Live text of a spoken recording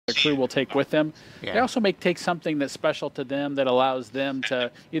crew will take with them. Yeah. They also may take something that's special to them that allows them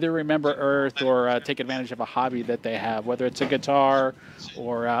to either remember Earth or take advantage of a hobby that they have, whether it's a guitar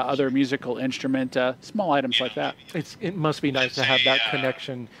or other musical instrument, small items like that. It must be nice to have that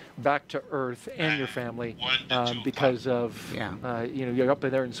connection back to Earth and your family because of, you're up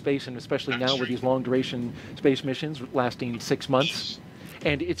there in space, and especially now with these long-duration space missions lasting 6 months.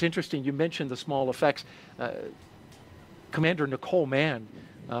 And it's interesting, you mentioned the small effects. Commander Nicole Mann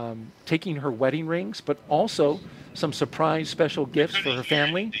taking her wedding rings, but also some surprise special gifts for her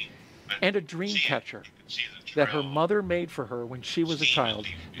family, and a dream catcher that her mother made for her when she was a child.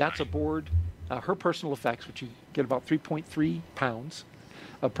 That's aboard her personal effects, which you get about 3.3 pounds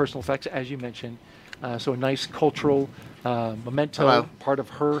of personal effects, as you mentioned. So a nice cultural memento, part of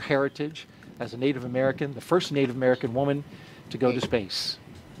her heritage as a Native American, the first Native American woman to go to space.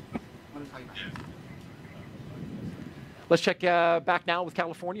 Let's check back now with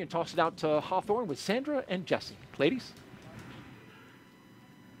California and toss it out to Hawthorne with Sandra and Jesse. Ladies.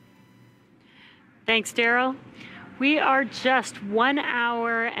 Thanks, Daryl. We are just 1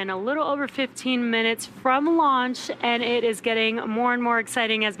 hour and a little over 15 minutes from launch, and it is getting more and more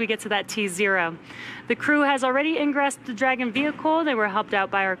exciting as we get to that T0. The crew has already ingressed the Dragon vehicle. They were helped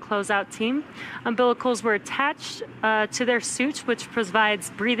out by our closeout team. Umbilicals were attached to their suits, which provides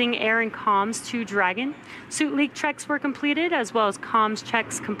breathing air and comms to Dragon. Suit leak checks were completed, as well as comms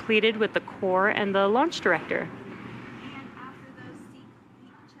checks completed with the core and the launch director.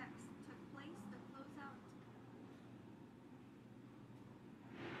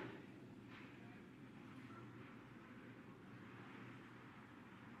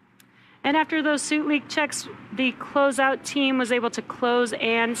 And after those suit leak checks, the closeout team was able to close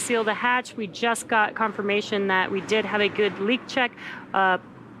and seal the hatch. We just got confirmation that we did have a good leak check.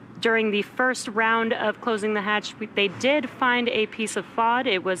 During the first round of closing the hatch, they did find a piece of FOD.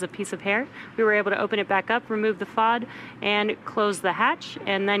 It was a piece of hair. We were able to open it back up, remove the FOD, and close the hatch,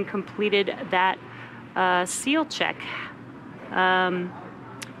 and then completed that seal check. And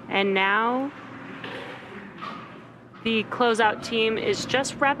now the closeout team is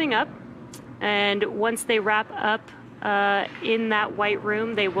just wrapping up. And once they wrap up in that white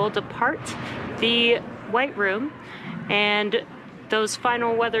room, they will depart the white room. And those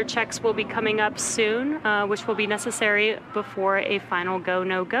final weather checks will be coming up soon, which will be necessary before a final go,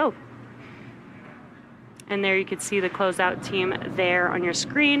 no go. And there you can see the closeout team there on your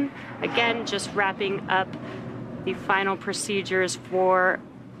screen. Again, just wrapping up the final procedures for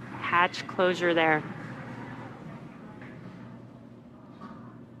hatch closure there.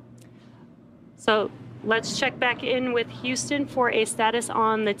 So let's check back in with Houston for a status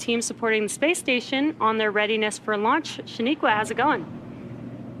on the team supporting the space station on their readiness for launch. Shaniqua, how's it going?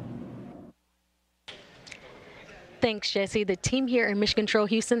 Thanks, Jesse. The team here in Mission Control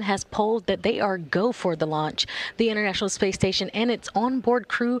Houston has polled that they are go for the launch. The International Space Station and its onboard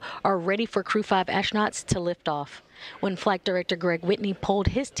crew are ready for Crew 5 astronauts to lift off. When Flight Director Greg Whitney polled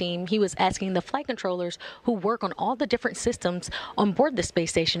his team, he was asking the flight controllers who work on all the different systems on board the space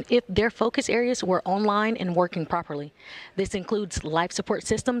station if their focus areas were online and working properly. This includes life support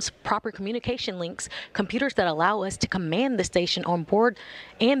systems, proper communication links, computers that allow us to command the station on board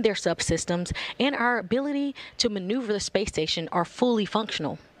and their subsystems, and our ability to maneuver the space station are fully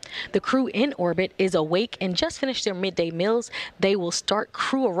functional. The crew in orbit is awake and just finished their midday meals. They will start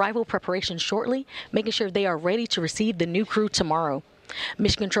crew arrival preparations shortly, making sure they are ready to receive the new crew tomorrow.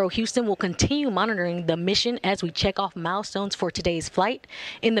 Mission Control Houston will continue monitoring the mission as we check off milestones for today's flight.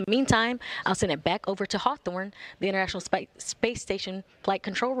 In the meantime, I'll send it back over to Hawthorne. The International Space Station Flight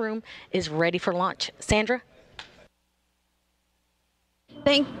Control Room is ready for launch. Sandra?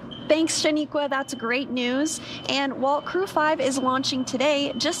 Thanks, Shaniqua. That's great news. And while Crew 5 is launching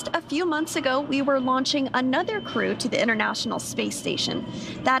today, just a few months ago, we were launching another crew to the International Space Station.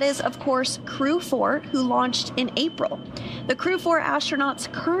 That is, of course, Crew 4, who launched in April. The Crew 4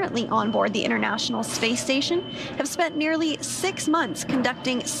 astronauts currently on board the International Space Station have spent nearly 6 months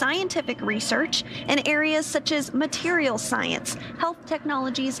conducting scientific research in areas such as materials science, health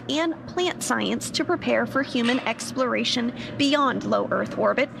technologies, and plant science to prepare for human exploration beyond low Earth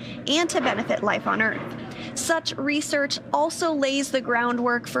orbit and to benefit life on Earth. Such research also lays the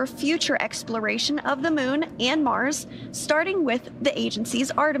groundwork for future exploration of the Moon and Mars, starting with the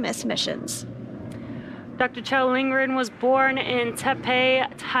agency's Artemis missions. Dr. Chow Lingren was born in Taipei,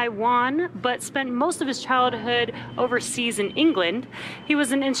 Taiwan, but spent most of his childhood overseas in England. He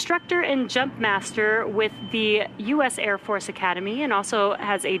was an instructor and jump master with the U.S. Air Force Academy and also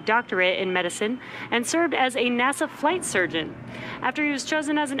has a doctorate in medicine and served as a NASA flight surgeon. After he was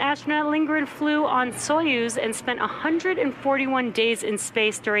chosen as an astronaut, Lingren flew on Soyuz and spent 141 days in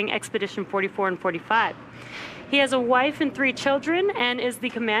space during Expedition 44 and 45. He has a wife and 3 children and is the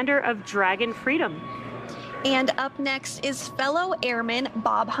commander of Dragon Freedom. And up next is fellow airman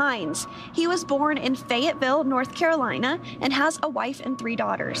Bob Hines. He was born in Fayetteville, North Carolina, and has a wife and 3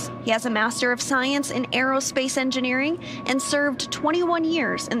 daughters. He has a Master of Science in Aerospace Engineering and served 21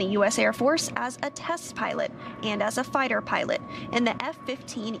 years in the U.S. Air Force as a test pilot and as a fighter pilot in the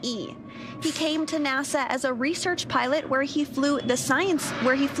F-15E. He came to NASA as a research pilot where he flew science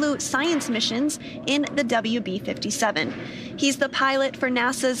missions in the WB-57. He's the pilot for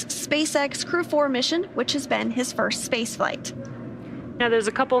NASA's SpaceX Crew 4 mission, which has been his first space flight. Now, there's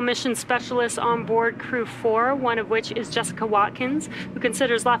a couple mission specialists on board Crew 4, one of which is Jessica Watkins, who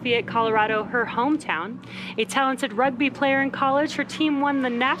considers Lafayette, Colorado her hometown. A talented rugby player in college, her team won the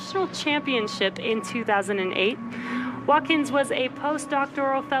national championship in 2008. Watkins was a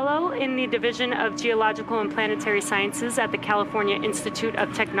postdoctoral fellow in the Division of Geological and Planetary Sciences at the California Institute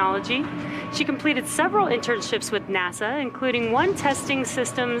of Technology. She completed several internships with NASA, including one testing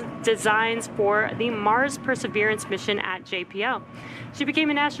systems designs for the Mars Perseverance mission at JPL. She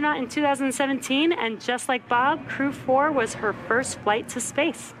became an astronaut in 2017, and just like Bob, Crew 4 was her first flight to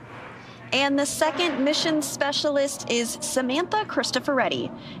space. And the second mission specialist is Samantha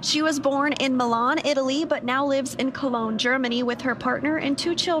Cristoforetti. She was born in Milan, Italy, but now lives in Cologne, Germany with her partner and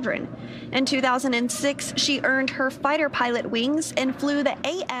 2 children. In 2006, she earned her fighter pilot wings and flew the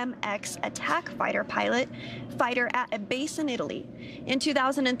AMX attack fighter at a base in Italy. In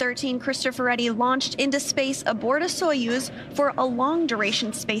 2013, Cristoforetti launched into space aboard a Soyuz for a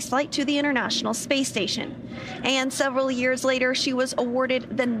long-duration spaceflight to the International Space Station. And several years later, she was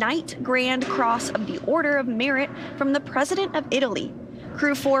awarded the Knight Grand Cross of the Order of Merit from the President of Italy.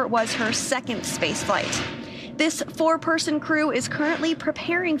 Crew 4 was her second spaceflight. This 4-person crew is currently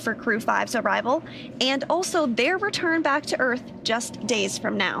preparing for Crew 5's arrival and also their return back to Earth just days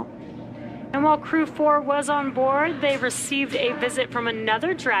from now. And while Crew 4 was on board, they received a visit from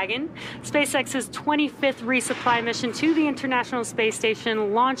another Dragon. SpaceX's 25th resupply mission to the International Space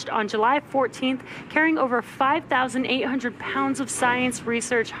Station launched on July 14th, carrying over 5,800 pounds of science,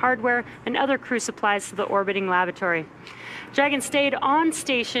 research, hardware, and other crew supplies to the orbiting laboratory. Dragon stayed on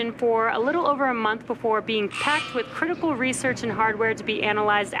station for a little over a month before being packed with critical research and hardware to be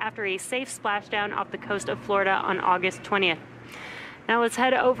analyzed after a safe splashdown off the coast of Florida on August 20th. Now let's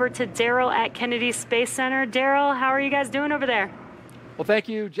head over to Daryl at Kennedy Space Center. Daryl, how are you guys doing over there? Well, thank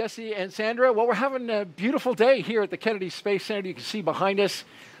you, Jesse and Sandra. Well, we're having a beautiful day here at the Kennedy Space Center. You can see behind us,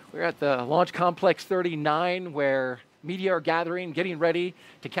 we're at the Launch Complex 39, where media are gathering, getting ready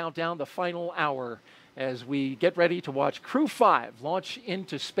to count down the final hour as we get ready to watch Crew 5 launch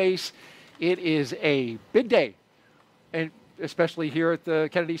into space. It is a big day, and especially here at the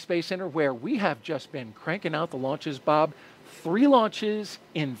Kennedy Space Center, where we have just been cranking out the launches, Bob. 3 launches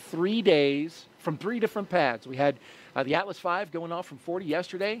in 3 days from 3 different pads. We had the Atlas V going off from 40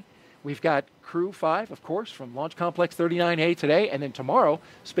 yesterday. We've got Crew 5, of course, from Launch Complex 39A today. And then tomorrow,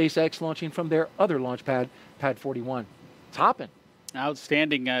 SpaceX launching from their other launch pad, Pad 41. It's hopping.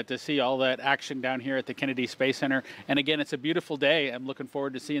 Outstanding to see all that action down here at the Kennedy Space Center. And again, it's a beautiful day. I'm looking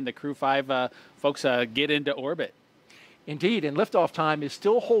forward to seeing the Crew 5 folks get into orbit. Indeed, and liftoff time is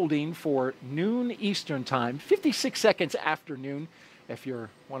still holding for noon Eastern time, 56 seconds after noon, if you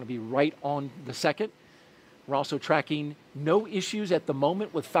want to be right on the second. We're also tracking no issues at the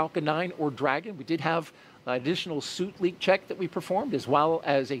moment with Falcon 9 or Dragon. We did have an additional suit leak check that we performed, as well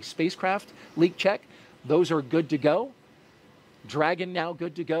as a spacecraft leak check. Those are good to go. Dragon now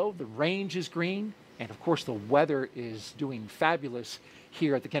good to go. The range is green. And of course, the weather is doing fabulous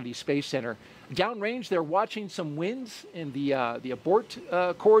here at the Kennedy Space Center. Downrange, they're watching some winds in the abort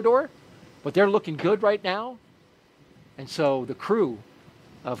corridor, but they're looking good right now. And so the crew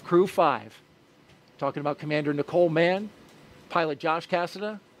of Crew 5, talking about Commander Nicole Mann, pilot Josh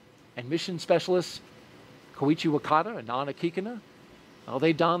Cassada, and mission specialists Koichi Wakata and Anna Kikina, well,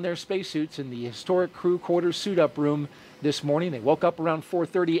 they donned their spacesuits in the historic crew quarters suit-up room this morning. They woke up around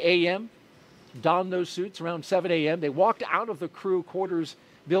 4:30 a.m., donned those suits around 7 a.m. They walked out of the crew quarters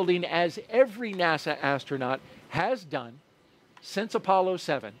building as every NASA astronaut has done since Apollo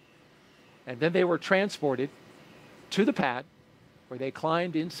 7. And then they were transported to the pad where they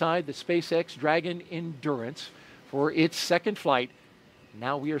climbed inside the SpaceX Dragon Endurance for its second flight.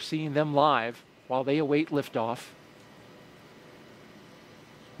 Now we are seeing them live while they await liftoff.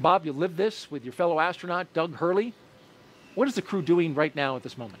 Bob, you lived this with your fellow astronaut, Doug Hurley. What is the crew doing right now at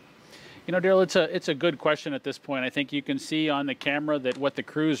this moment? You know, Daryl, it's a good question at this point. I think you can see on the camera that what the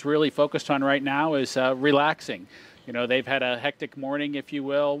crew is really focused on right now is relaxing. You know, they've had a hectic morning, if you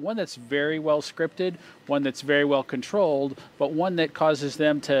will, one that's very well scripted, one that's very well controlled, but one that causes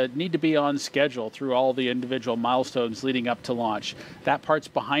them to need to be on schedule through all the individual milestones leading up to launch. That part's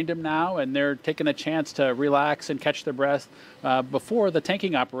behind them now, and they're taking a chance to relax and catch their breath before the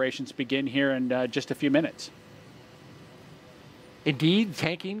tanking operations begin here in just a few minutes. Indeed,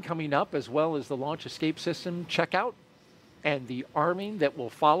 tanking coming up, as well as the launch escape system checkout and the arming that will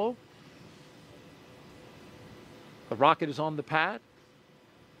follow. The rocket is on the pad,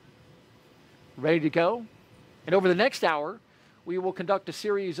 ready to go. And over the next hour, we will conduct a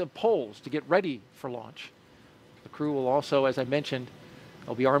series of polls to get ready for launch. The crew will also, as I mentioned,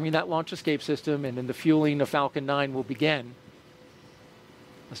 they'll be arming that launch escape system, and then the fueling of Falcon 9 will begin.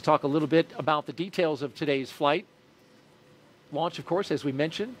 Let's talk a little bit about the details of today's flight. Launch, of course, as we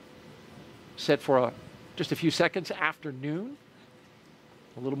mentioned, set for just a few seconds after noon,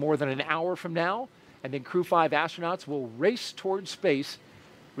 a little more than an hour from now. And then Crew 5 astronauts will race towards space,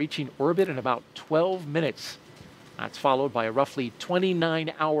 reaching orbit in about 12 minutes. That's followed by a roughly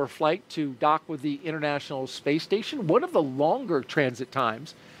 29-hour flight to dock with the International Space Station, one of the longer transit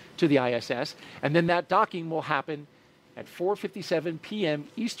times to the ISS. And then that docking will happen at 4:57 p.m.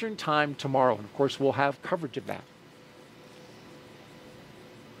 Eastern Time tomorrow. And of course, we'll have coverage of that.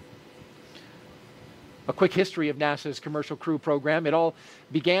 A quick history of NASA's Commercial Crew Program. It all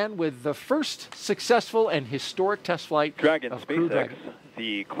began with the first successful and historic test flight of Crew Dragon.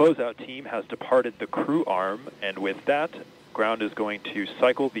 The closeout team has departed the crew arm, and with that, ground is going to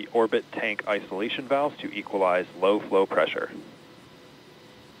cycle the orbit tank isolation valves to equalize low flow pressure.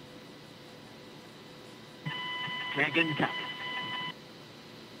 Dragon test.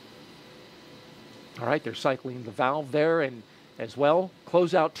 All right, they're cycling the valve there, and as well,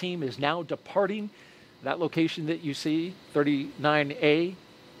 closeout team is now departing that location that you see, 39A.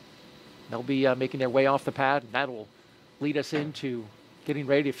 They'll be making their way off the pad, and that'll lead us into getting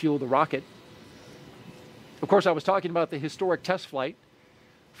ready to fuel the rocket. Of course, I was talking about the historic test flight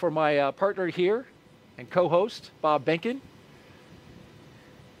for my partner here and co-host, Bob Benkin.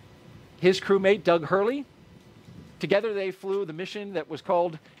 His crewmate, Doug Hurley. Together they flew the mission that was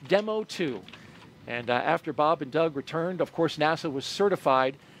called Demo 2. And after Bob and Doug returned, of course, NASA was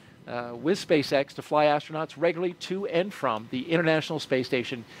certified with SpaceX to fly astronauts regularly to and from the International Space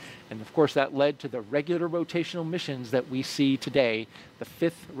Station. And of course, that led to the regular rotational missions that we see today, the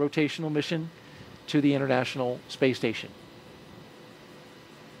 5th rotational mission to the International Space Station.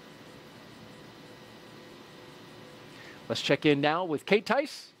 Let's check in now with Kate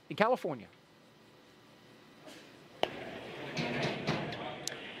Tice in California.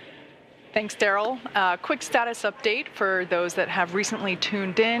 Thanks, Daryl. Quick status update for those that have recently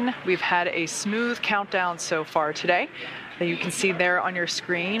tuned in. We've had a smooth countdown so far today. You can see there on your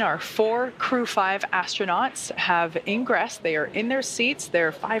screen, our 4 Crew 5 astronauts have ingressed. They are in their seats.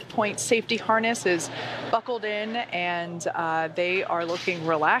 Their 5-point safety harness is buckled in, and they are looking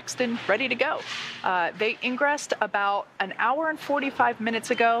relaxed and ready to go. They ingressed about an hour and 45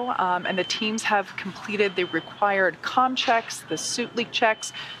 minutes ago, and the teams have completed the required comm checks, the suit leak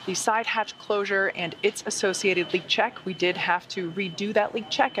checks, the side hatch closure, and its associated leak check. We did have to redo that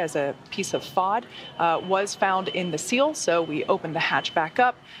leak check as a piece of FOD was found in the seal. So we opened the hatch back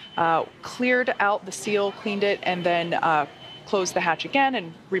up, cleared out the seal, cleaned it, and then closed the hatch again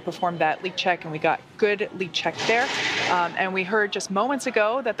and reperformed that leak check, and we got good leak check there. And we heard just moments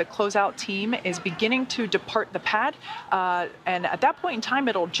ago that the closeout team is beginning to depart the pad. And at that point in time,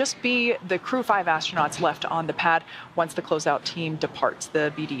 it'll just be the Crew 5 astronauts left on the pad once the closeout team departs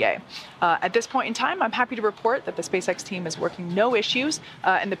the BDA. At this point in time, I'm happy to report that the SpaceX team is working no issues,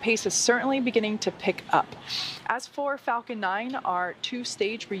 and the pace is certainly beginning to pick up. As for Falcon 9, our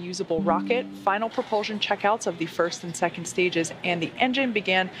 2-stage reusable rocket, final propulsion checkouts of the first and second stages and the engine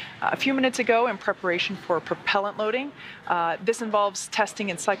began a few minutes ago in preparation for propellant loading. This involves testing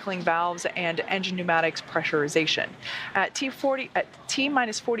and cycling valves and engine pneumatics pressurization. At T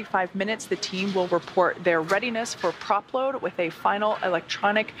minus 45 minutes, the team will report their readiness for prop load with a final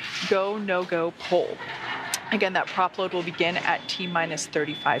electronic go, no-go poll. Again, that prop load will begin at T-minus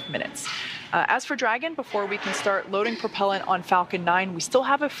 35 minutes. As for Dragon, before we can start loading propellant on Falcon 9, we still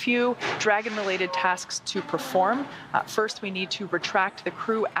have a few Dragon-related tasks to perform. First, we need to retract the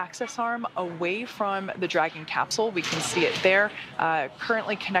crew access arm away from the Dragon capsule. We can see it there,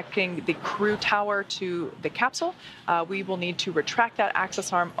 currently connecting the crew tower to the capsule. We will need to retract that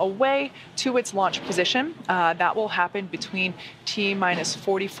access arm away to its launch position. That will happen between T-minus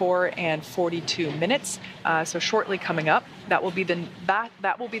 44 and 42 minutes, so shortly coming up. That will be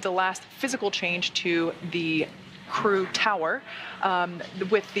the last physical change to the crew tower.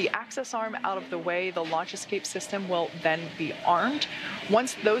 With the access arm out of the way, the launch escape system will then be armed.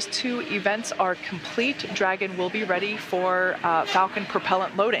 Once those two events are complete, Dragon will be ready for Falcon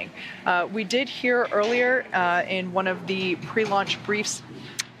propellant loading. We did hear earlier in one of the pre-launch briefs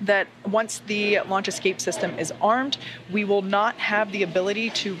that once the launch escape system is armed, we will not have the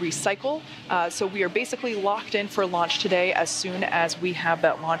ability to recycle. So we are basically locked in for launch today as soon as we have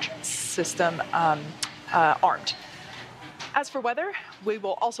that launch system armed. As for weather, we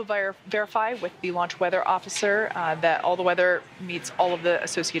will also verify with the launch weather officer that all the weather meets all of the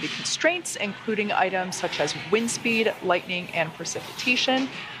associated constraints, including items such as wind speed, lightning, and precipitation.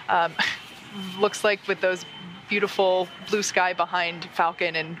 Looks like with those beautiful blue sky behind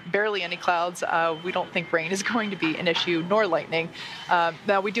Falcon and barely any clouds, we don't think rain is going to be an issue, nor lightning.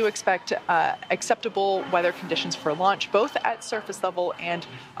 Now, we do expect acceptable weather conditions for launch, both at surface level and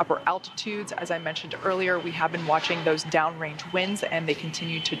upper altitudes. As I mentioned earlier, we have been watching those downrange winds, and they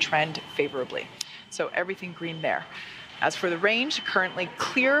continue to trend favorably. So everything green there. As for the range, currently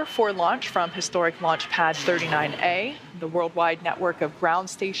clear for launch from historic launch pad 39A, the worldwide network of ground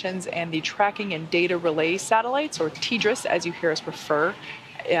stations, and the tracking and data relay satellites, or TDRS as you hear us refer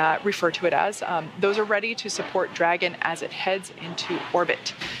to it as. Those are ready to support Dragon as it heads into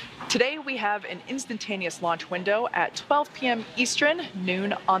orbit. Today we have an instantaneous launch window at 12 p.m. Eastern,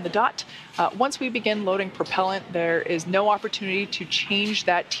 noon on the dot. Once we begin loading propellant, there is no opportunity to change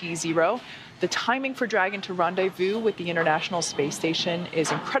that T0. The timing for Dragon to rendezvous with the International Space Station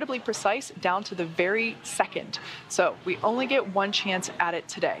is incredibly precise, down to the very second. So we only get one chance at it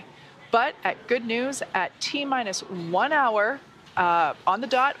today. But at good news, at T-minus 1 hour on the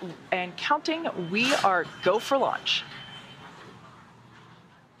dot and counting, we are go for launch.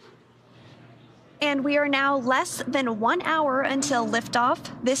 And we are now less than 1 hour until liftoff.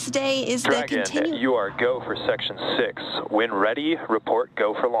 This day is the Dragon, you are go for section 6. When ready, report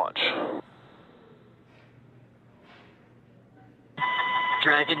go for launch.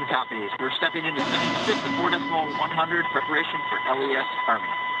 Dragon copies. We're stepping into 6 and 4.100 preparation for LES Army.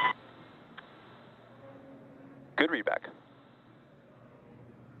 Good readback.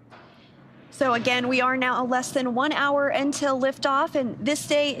 So again, we are now less than 1 hour until liftoff, and this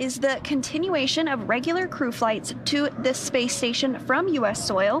day is the continuation of regular crew flights to the space station from U.S.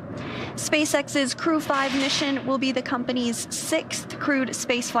 soil. SpaceX's Crew 5 mission will be the company's 6th crewed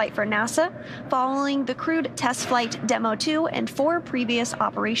spaceflight for NASA, following the crewed test flight Demo 2 and 4 previous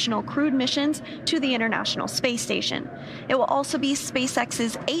operational crewed missions to the International Space Station. It will also be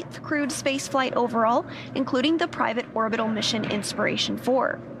SpaceX's 8th crewed spaceflight overall, including the private orbital mission Inspiration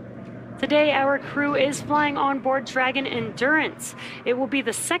 4. Today, our crew is flying on board Dragon Endurance. It will be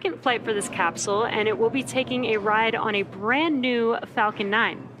the second flight for this capsule, and it will be taking a ride on a brand new Falcon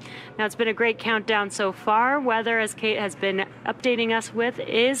 9. Now, it's been a great countdown so far. Weather, as Kate has been updating us with,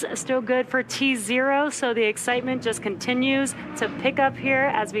 is still good for T0, so the excitement just continues to pick up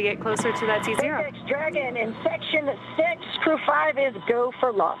here as we get closer to that T0. SpaceX Dragon in Section 6, Crew 5 is go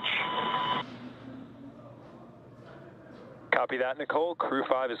for launch. Copy that, Nicole. Crew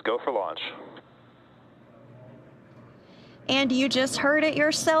 5 is go for launch. And you just heard it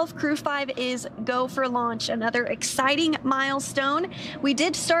yourself. Crew 5 is go for launch. Another exciting milestone. We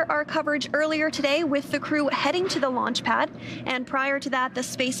did start our coverage earlier today with the crew heading to the launch pad. And prior to that, the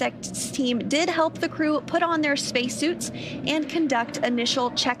SpaceX team did help the crew put on their spacesuits and conduct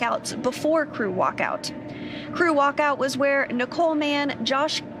initial checkouts before crew walkout. Crew walkout was where Nicole Mann,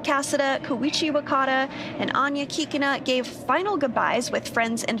 Josh Cassada, Koichi Wakata, and Anya Kikina gave final goodbyes with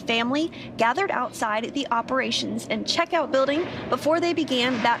friends and family gathered outside the operations and checkout building before they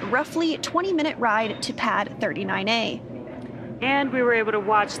began that roughly 20-minute ride to pad 39A. And we were able to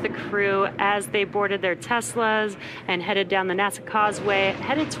watch the crew as they boarded their Teslas and headed down the NASA Causeway,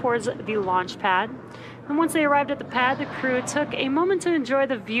 headed towards the launch pad. And once they arrived at the pad, the crew took a moment to enjoy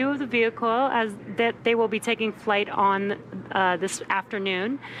the view of the vehicle as that they will be taking flight on this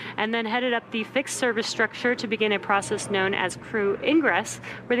afternoon, and then headed up the fixed service structure to begin a process known as crew ingress,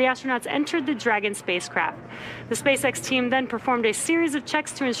 where the astronauts entered the Dragon spacecraft. The SpaceX team then performed a series of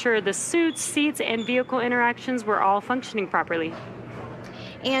checks to ensure the suits, seats, and vehicle interactions were all functioning properly.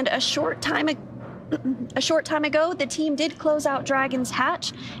 And a short time ago, the team did close out Dragon's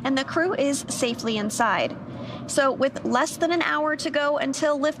hatch, and the crew is safely inside. So with less than an hour to go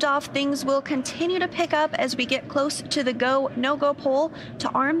until liftoff, things will continue to pick up as we get close to the go, no-go pole to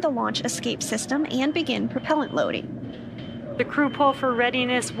arm the launch escape system and begin propellant loading. The crew pull for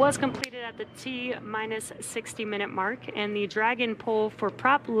readiness was completed at the T-minus 60-minute mark, and the Dragon pull for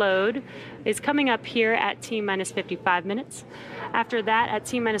prop load is coming up here at T-minus 55 minutes. After that, at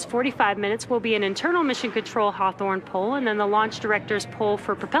T-minus 45 minutes, will be an internal mission control Hawthorne pull, and then the launch director's pull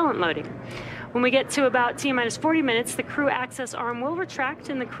for propellant loading. When we get to about T-minus 40 minutes, the crew access arm will retract,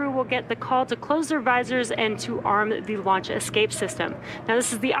 and the crew will get the call to close their visors and to arm the launch escape system. Now,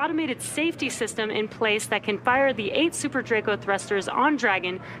 this is the automated safety system in place that can fire the 8 Super Draco thrusters on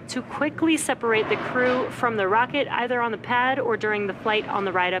Dragon to quickly separate the crew from the rocket, either on the pad or during the flight on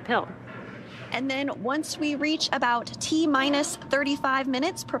the ride uphill. And then once we reach about T-minus 35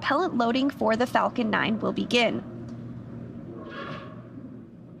 minutes, propellant loading for the Falcon 9 will begin.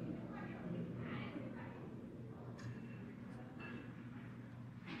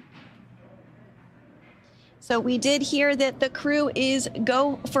 So we did hear that the crew is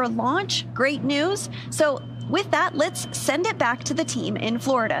go for launch. Great news. So with that, let's send it back to the team in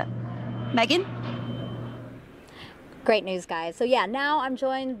Florida. Megan? Great news, guys. So yeah, now I'm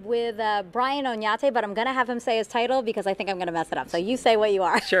joined with Brian Oñate, but I'm going to have him say his title because I think I'm going to mess it up. So you say what you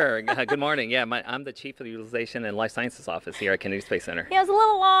are. Sure. Good morning. Yeah, I'm the Chief of the Utilization and Life Sciences Office here at Kennedy Space Center. Yeah, it was a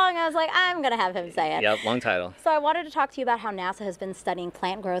little long. I was like, I'm going to have him say it. Yep, long title. So I wanted to talk to you about how NASA has been studying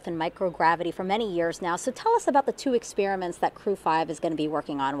plant growth and microgravity for many years now. So tell us about the 2 experiments that Crew 5 is going to be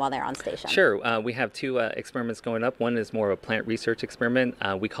working on while they're on station. Sure. We have 2 experiments going up. One is more of a plant research experiment.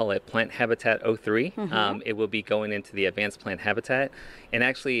 We call it Plant Habitat 03. It will be going into the Advanced Plant Habitat. And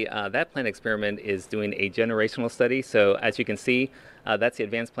actually, that plant experiment is doing a generational study. So as you can see, that's the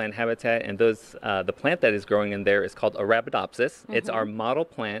advanced plant habitat, and the plant that is growing in there is called Arabidopsis. It's our model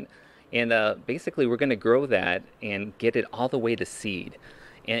plant, and basically we're going to grow that and get it all the way to seed.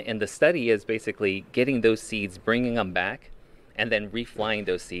 And the study is basically getting those seeds, bringing them back, and then reflying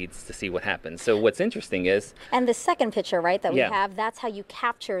those seeds to see what happens. So what's interesting is... And the second picture, right, that we have, that's how you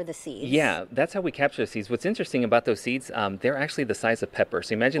capture the seeds. Yeah, that's how we capture the seeds. What's interesting about those seeds, they're actually the size of pepper.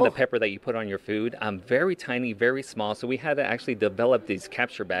 So imagine the pepper that you put on your food, very tiny, very small. So we had to actually develop these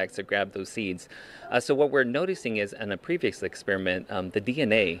capture bags to grab those seeds. So what we're noticing is in a previous experiment, the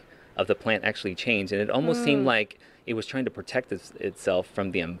DNA of the plant actually changed, and it almost seemed like it was trying to protect itself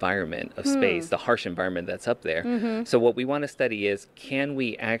from the environment of space, the harsh environment that's up there. So what we want to study is, can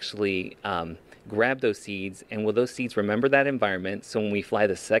we actually grab those seeds, and will those seeds remember that environment? So when we fly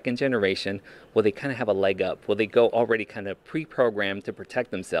the second generation, will they kind of have a leg up? Will they go already kind of pre-programmed to protect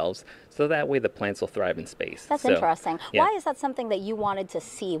themselves, so that way the plants will thrive in space? That's interesting. Yeah. Why is that something that you wanted to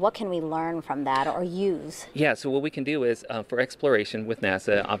see? What can we learn from that or use? Yeah, so what we can do is, for exploration with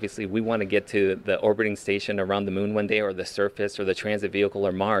NASA, obviously we want to get to the orbiting station around the moon one day, or the surface, or the transit vehicle,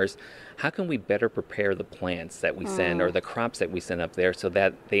 or Mars. How can we better prepare the plants that we send, or the crops that we send up there, so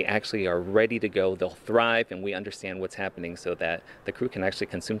that they actually are ready to go, they'll thrive, and we understand what's happening, so that the crew can actually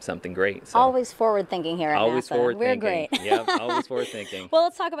consume something great. So, always forward thinking here at always NASA. Forward We're thinking. great. Yeah, always forward thinking. Well,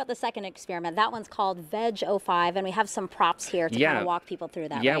 let's talk about the second experiment. That one's called Veg 05, and we have some props here to kind of walk people through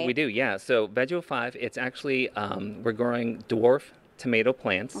that, Yeah, right? we do. Yeah, so Veg 05, it's actually, we're growing dwarf tomato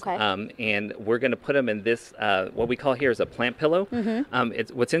plants, and we're going to put them in this, what we call here is a plant pillow.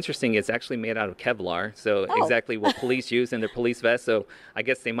 What's interesting, it's actually made out of Kevlar, so exactly what police use in their police vests, so I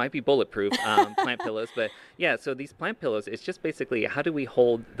guess they might be bulletproof, plant pillows. But yeah, so these plant pillows, it's just basically, how do we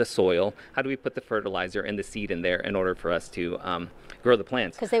hold the soil, how do we put the fertilizer and the seed in there in order for us to grow the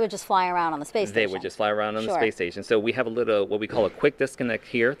plants? Because they would just fly around on the space station. They would just fly around on the space station. So we have a little, what we call a quick disconnect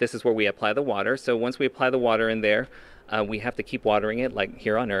here. This is where we apply the water. So once we apply the water in there, we have to keep watering it like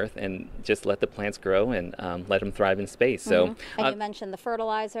here on Earth, and just let the plants grow and let them thrive in space. So, and you mentioned the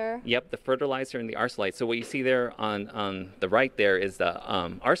fertilizer. Yep, the fertilizer and the arsenite. So what you see there on the right there is the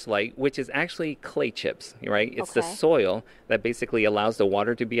arsenite, which is actually clay chips, right? It's the soil that basically allows the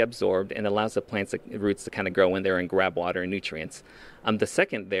water to be absorbed and allows the plants' roots to kind of grow in there and grab water and nutrients. The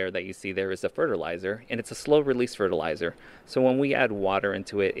second there that you see there is the fertilizer, and it's a slow release fertilizer. So when we add water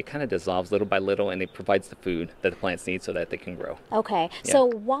into it, it kind of dissolves little by little, and it provides the food that the plants need. seeds so that they can grow. Okay, Yeah. so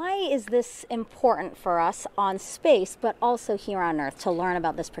why is this important for us on space, but also here on Earth to learn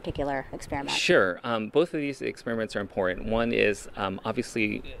about this particular experiment? Sure. Both of these experiments are important. One is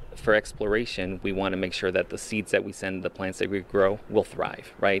obviously for exploration, we want to make sure that the seeds that we send, the plants that we grow, will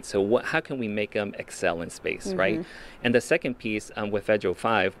thrive, right? So how can we make them excel in space, right? And the second piece with Veggie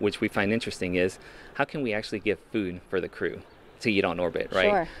 5, which we find interesting, is how can we actually give food for the crew to eat on orbit, right?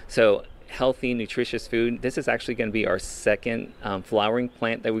 Sure. So healthy, nutritious food. This is actually going to be our second flowering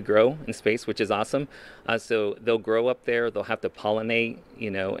plant that we grow in space, which is awesome. So they'll grow up there, they'll have to pollinate,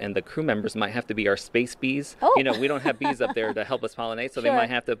 and the crew members might have to be our space bees. Oh. We don't have bees up there to help us pollinate, so Sure. they might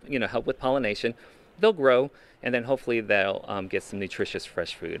have to, help with pollination. They'll grow, and then hopefully they'll get some nutritious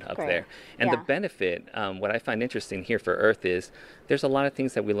fresh food up Great. there. And the Yeah. benefit, what I find interesting here for Earth is there's a lot of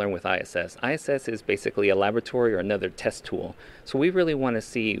things that we learn with ISS. ISS is basically a laboratory or another test tool. So we really want to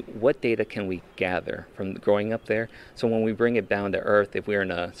see what data can we gather from growing up there. So when we bring it down to Earth, if we're in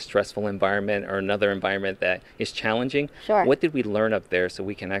a stressful environment or another environment that is challenging, Sure. what did we learn up there so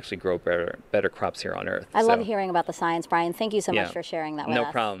we can actually grow better crops here on Earth? I love So, hearing about the science, Brian. Thank you so Yeah. much for sharing that with No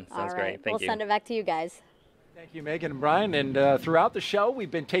us. problem. Sounds All great. right. Thank We'll you. send it back to you guys. Thank you, Megan and Brian. And throughout the show,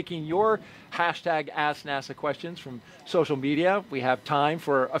 we've been taking your hashtag Ask NASA questions from social media. We have time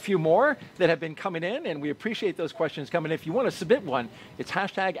for a few more that have been coming in, and we appreciate those questions coming in. If you want to submit one, it's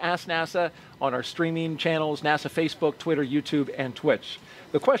hashtag Ask NASA on our streaming channels, NASA Facebook, Twitter, YouTube, and Twitch.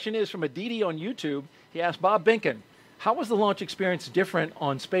 The question is from Aditi on YouTube. He asked Bob Binkin, how was the launch experience different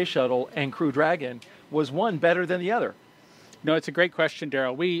on Space Shuttle and Crew Dragon? Was one better than the other? No, it's a great question,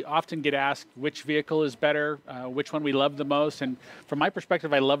 Daryl. We often get asked which vehicle is better, which one we love the most. And from my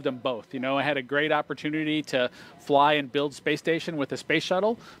perspective, I loved them both. I had a great opportunity to fly and build space station with the space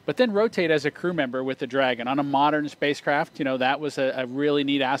shuttle, but then rotate as a crew member with the Dragon on a modern spacecraft. That was a really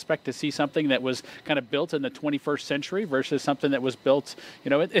neat aspect to see something that was kind of built in the 21st century versus something that was built,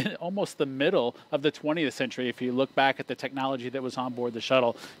 in almost the middle of the 20th century. If you look back at the technology that was on board the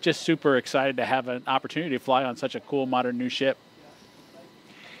shuttle, just super excited to have an opportunity to fly on such a cool modern new ship.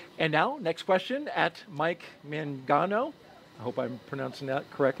 And now, next question at Mike Mangano. I hope I'm pronouncing that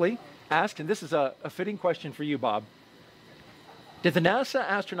correctly. Asked, and this is a fitting question for you, Bob. Did the NASA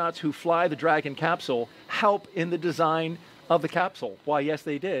astronauts who fly the Dragon capsule help in the design of the capsule? Why, yes,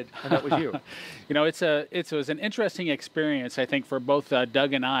 they did, and that was you. It was an interesting experience, I think, for both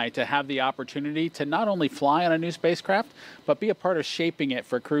Doug and I to have the opportunity to not only fly on a new spacecraft, but be a part of shaping it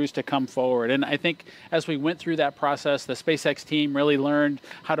for crews to come forward. And I think as we went through that process, the SpaceX team really learned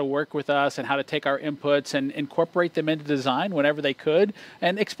how to work with us and how to take our inputs and incorporate them into design whenever they could,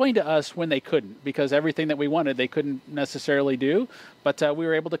 and explain to us when they couldn't, because everything that we wanted they couldn't necessarily do. But we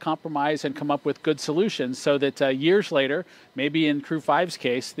were able to compromise and come up with good solutions so that years later, maybe in Crew 5's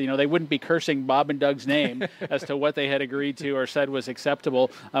case, they wouldn't be cursing Bob and Doug's name as to what they had agreed to or said was acceptable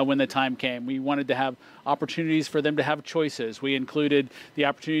when the time came. We wanted to have opportunities for them to have choices. We included the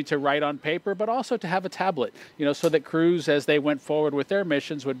opportunity to write on paper, but also to have a tablet, so that crews, as they went forward with their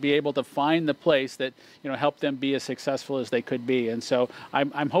missions, would be able to find the place that, helped them be as successful as they could be. And so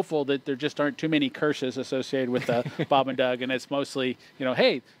I'm hopeful that there just aren't too many curses associated with Bob and Doug, and it's mostly,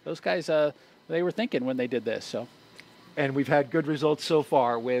 hey, those guys, they were thinking when they did this. So. And we've had good results so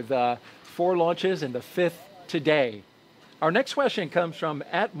far with 4 launches and the 5th today. Our next question comes from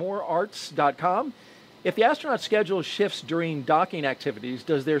 @morearts.com. If the astronaut schedule shifts during docking activities,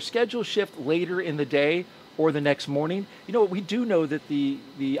 does their schedule shift later in the day or the next morning? We do know that the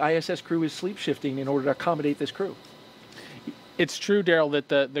ISS crew is sleep shifting in order to accommodate this crew. It's true, Daryl, that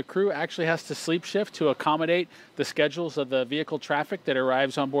the crew actually has to sleep shift to accommodate the schedules of the vehicle traffic that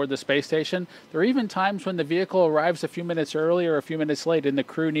arrives on board the space station. There are even times when the vehicle arrives a few minutes early or a few minutes late, and the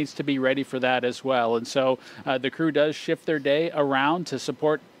crew needs to be ready for that as well. And so the crew does shift their day around to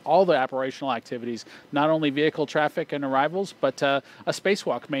support all the operational activities, not only vehicle traffic and arrivals, but a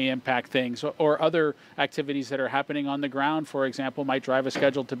spacewalk may impact things, or other activities that are happening on the ground, for example, might drive a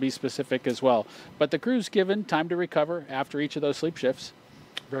schedule to be specific as well. But the crew's given time to recover after each of those sleep shifts.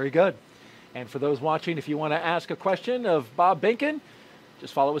 Very good. And for those watching, if you want to ask a question of Bob Binkin,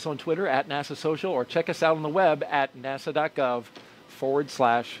 just follow us on Twitter @NASA Social, or check us out on the web at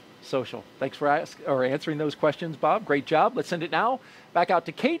nasa.gov/social. Thanks for answering those questions, Bob. Great job. Let's send it now back out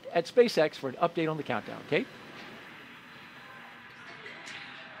to Kate at SpaceX for an update on the countdown. Kate?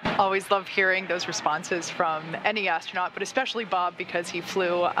 Always love hearing those responses from any astronaut, but especially Bob, because he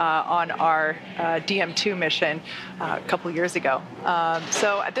flew on our DM2 mission a couple years ago.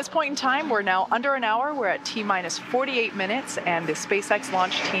 So at this point in time, we're now under an hour. We're at T-minus 48 minutes, and the SpaceX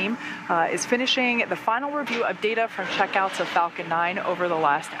launch team is finishing the final review of data from checkouts of Falcon 9 over the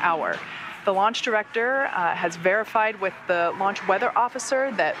last hour. The launch director has verified with the launch weather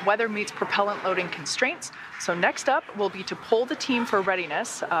officer that weather meets propellant loading constraints. So next up will be to poll the team for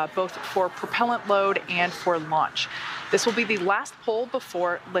readiness, both for propellant load and for launch. This will be the last poll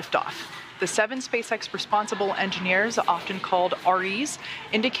before liftoff. The 7 SpaceX responsible engineers, often called REs,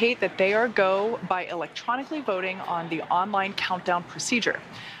 indicate that they are go by electronically voting on the online countdown procedure.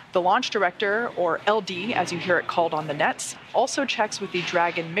 The launch director, or LD, as you hear it called on the nets, also checks with the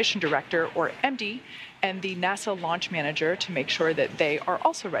Dragon mission director, or MD, and the NASA launch manager to make sure that they are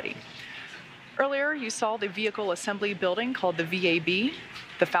also ready. Earlier, you saw the vehicle assembly building called the VAB.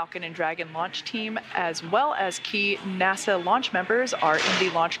 The Falcon and Dragon launch team, as well as key NASA launch members, are in the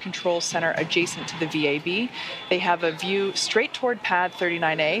Launch Control Center adjacent to the VAB. They have a view straight toward Pad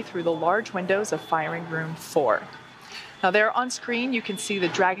 39A through the large windows of Firing Room 4. Now there on screen, you can see the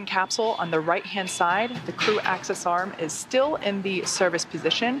Dragon capsule on the right-hand side. The crew access arm is still in the service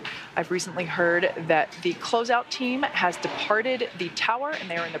position. I've recently heard that the closeout team has departed the tower, and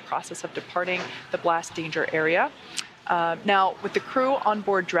they are in the process of departing the blast danger area. Now, with the crew on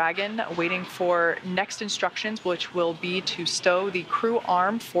board Dragon waiting for next instructions, which will be to stow the crew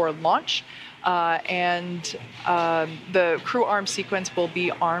arm for launch, the crew arm sequence will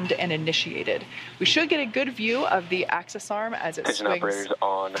be armed and initiated. We should get a good view of the access arm as it Attention swings. operators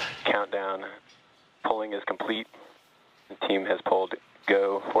on countdown. Polling is complete. The team has pulled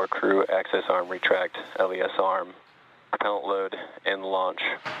go for crew access arm retract, LES arm, propellant load, and launch.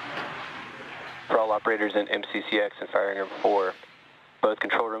 For all operators in MCCX and Firing Room 4, both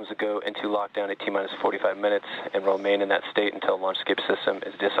control rooms will go into lockdown at T-minus 45 minutes and will remain in that state until launch escape system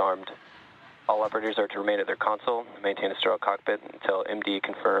is disarmed. All operators are to remain at their console and maintain a sterile cockpit until MD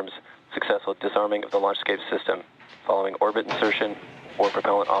confirms successful disarming of the launch escape system, following orbit insertion or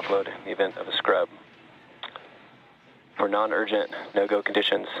propellant offload in the event of a scrub. For non-urgent no-go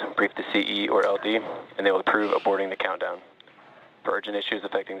conditions, brief the CE or LD, and they will approve aborting the countdown. For urgent issues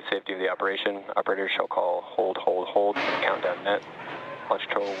affecting the safety of the operation, operators shall call hold to the countdown net. Launch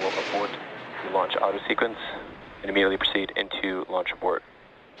control will abort the launch auto sequence and immediately proceed into launch abort.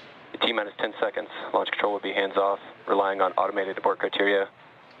 At T-minus 10 seconds, launch control will be hands-off, relying on automated abort criteria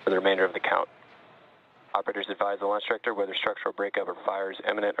for the remainder of the count. Operators advise the launch director whether structural breakup or fires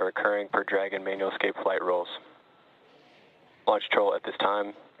imminent or occurring per Dragon manual escape flight rules. Launch control at this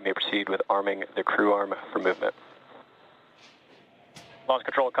time may proceed with arming the crew arm for movement. Launch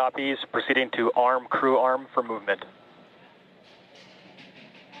control copies, proceeding to arm crew arm for movement.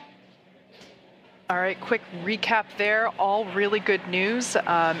 All right, quick recap there. All really good news.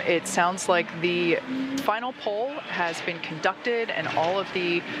 It sounds like the final poll has been conducted and all of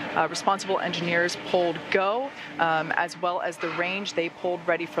the responsible engineers polled go, as well as the range they polled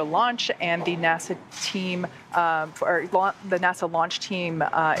ready for launch, and the NASA team, the NASA launch team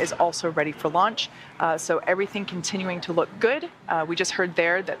is also ready for launch. So everything continuing to look good. We just heard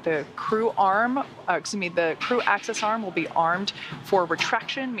there that the crew arm, the crew access arm will be armed for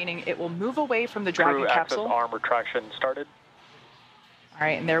retraction, meaning it will move away from the Dragon capsule. Crew access arm retraction started. All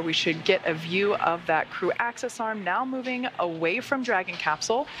right, and there we should get a view of that crew access arm now moving away from Dragon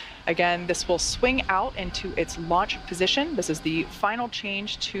capsule. Again, this will swing out into its launch position. This is the final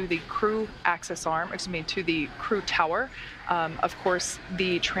change to the crew access arm, to the crew tower. Of course,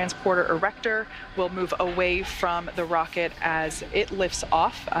 the transporter erector will move away from the rocket as it lifts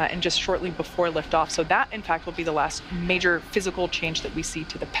off and just shortly before liftoff. So that, in fact, will be the last major physical change that we see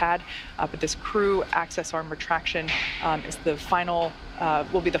to the pad. But this crew access arm retraction is the final,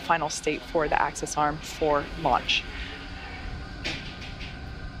 will be the final state for the access arm for launch.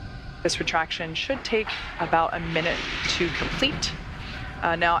 This retraction should take about a minute to complete.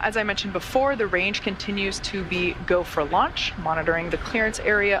 Now, as I mentioned before, the range continues to be go for launch, monitoring the clearance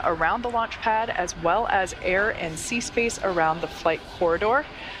area around the launch pad, as well as air and sea space around the flight corridor.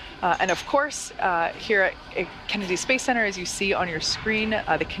 And of course, here at Kennedy Space Center, as you see on your screen,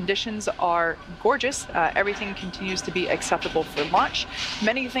 the conditions are gorgeous. Everything continues to be acceptable for launch.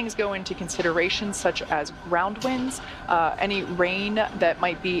 Many things go into consideration, such as ground winds, any rain that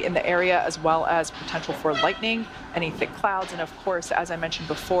might be in the area, as well as potential for lightning, any thick clouds, and of course, as I mentioned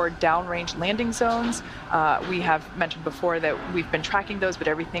before, downrange landing zones. We have mentioned before that we've been tracking those, but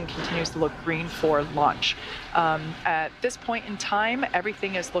everything continues to look green for launch. At this point in time,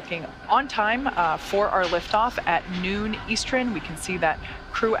 everything is looking on time for our liftoff at noon Eastern. We can see that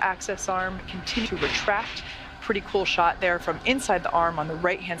crew access arm continue to retract. Pretty cool shot there from inside the arm on the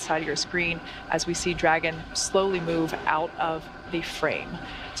right-hand side of your screen as we see Dragon slowly move out of the frame.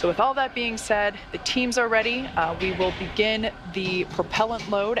 So with all that being said, the teams are ready. We will begin the propellant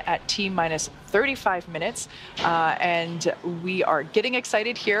load at T-minus 35 minutes. And we are getting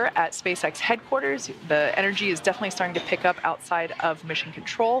excited here at SpaceX headquarters. The energy is definitely starting to pick up outside of mission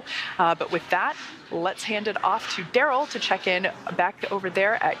control. But with that, let's hand it off to Daryl to check in back over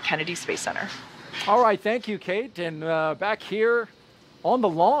there at Kennedy Space Center. All right, thank you, Kate. And back here on the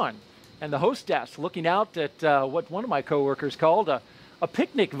lawn and the host desk, looking out at what one of my coworkers called a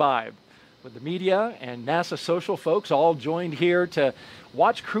picnic vibe, with the media and NASA social folks all joined here to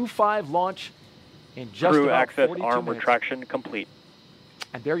watch Crew 5 launch in just Crew about access 42 arm minutes. retraction complete.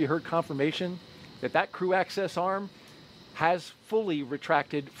 And there you heard confirmation that that crew access arm has fully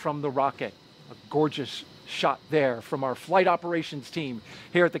retracted from the rocket. A gorgeous shot there from our flight operations team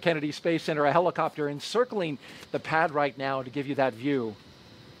here at the Kennedy Space Center, a helicopter encircling the pad right now to give you that view.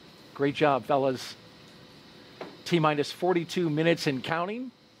 Great job, fellas. T-minus 42 minutes and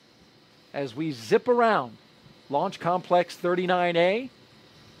counting as we zip around Launch Complex 39A.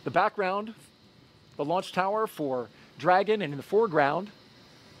 The background, the launch tower for Dragon, and in the foreground,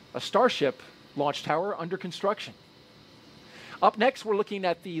 a Starship launch tower under construction. Up next, we're looking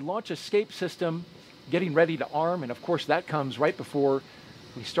at the launch escape system getting ready to arm, and of course that comes right before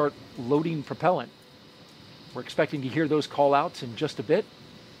we start loading propellant. We're expecting to hear those call outs in just a bit.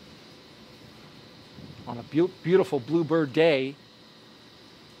 On a beautiful bluebird day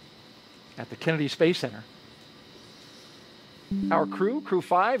at the Kennedy Space Center. Our crew, Crew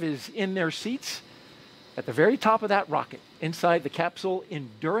 5, is in their seats at the very top of that rocket, inside the capsule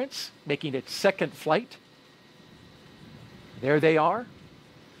Endurance, making its second flight. There they are,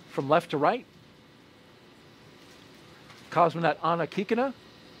 from left to right. Cosmonaut Anna Kikina,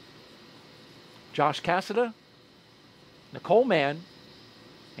 Josh Cassada, Nicole Mann,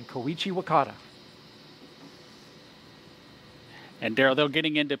 and Koichi Wakata. And Daryl, they're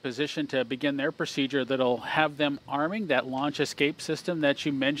getting into position to begin their procedure that'll have them arming that launch escape system that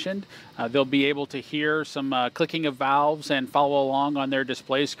you mentioned. They'll be able to hear some clicking of valves and follow along on their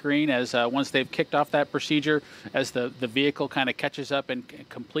display screen as once they've kicked off that procedure, as the vehicle kind of catches up and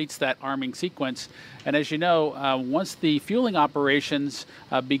completes that arming sequence. And as you know, once the fueling operations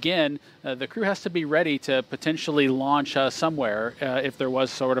begin, the crew has to be ready to potentially launch somewhere if there was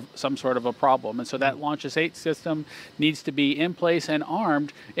some sort of a problem. And so that launch escape system needs to be in place and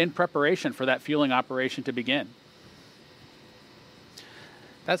armed in preparation for that fueling operation to begin.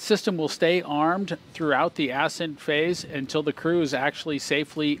 That system will stay armed throughout the ascent phase until the crew is actually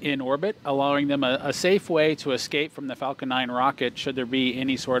safely in orbit, allowing them a safe way to escape from the Falcon 9 rocket should there be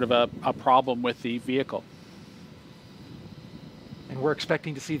any sort of a problem with the vehicle. And we're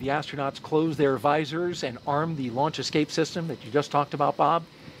expecting to see the astronauts close their visors and arm the launch escape system that you just talked about, Bob,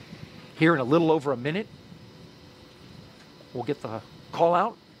 here in a little over a minute. We'll get the call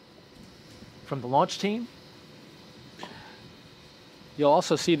out from the launch team. You'll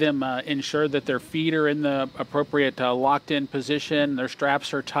also see them ensure that their feet are in the appropriate locked-in position, their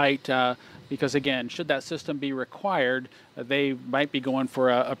straps are tight, because again, should that system be required, they might be going for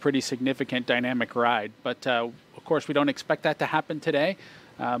a pretty significant dynamic ride. But of course, we don't expect that to happen today,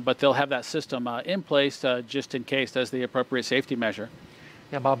 but they'll have that system in place just in case as the appropriate safety measure.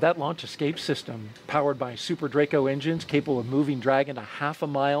 Yeah, Bob, that launch escape system, powered by Super Draco engines, capable of moving Dragon a half a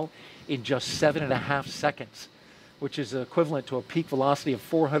mile in just 7.5 seconds, which is equivalent to a peak velocity of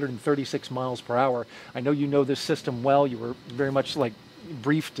 436 miles per hour. I know you know this system well. You were very much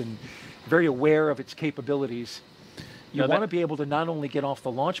briefed and very aware of its capabilities. You want to be able to not only get off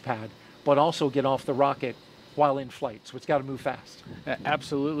the launch pad, but also get off the rocket while in flight. So it's got to move fast.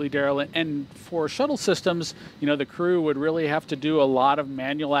 Absolutely, Daryl. And for shuttle systems, the crew would really have to do a lot of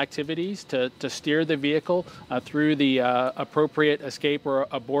manual activities to steer the vehicle through the appropriate escape or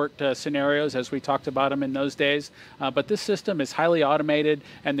abort scenarios as we talked about them in those days. But this system is highly automated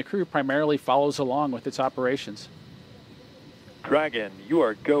and the crew primarily follows along with its operations. Dragon, you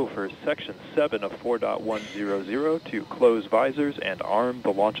are go for Section 7 of 4.100 to close visors and arm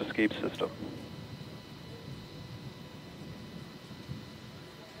the launch escape system.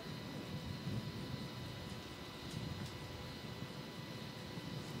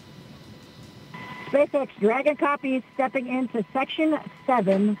 SpaceX Dragon copies stepping into Section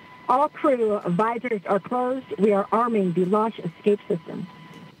 7. All crew visors are closed. We are arming the launch escape system.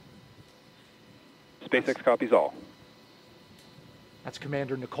 SpaceX copies all. That's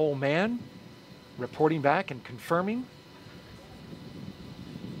Commander Nicole Mann reporting back and confirming.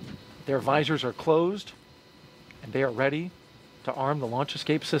 Their visors are closed and they are ready to arm the launch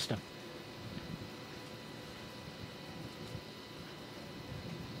escape system.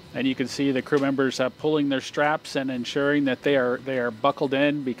 And you can see the crew members pulling their straps and ensuring that they are buckled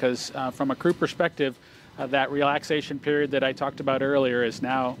in, because from a crew perspective, that relaxation period that I talked about earlier is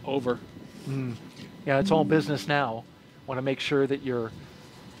now over. Yeah, it's all business now. Want to make sure that you're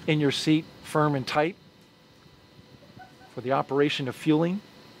in your seat, firm and tight, for the operation of fueling.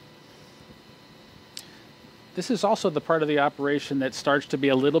 This is also the part of the operation that starts to be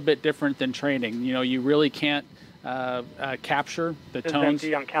a little bit different than training. You know, you really can't capture the This is tones.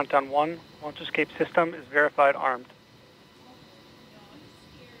 MD on countdown 1. Launch escape system is verified armed.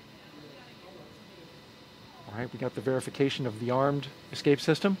 All right, we got the verification of the armed escape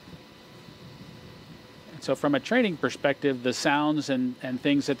system. So from a training perspective, the sounds and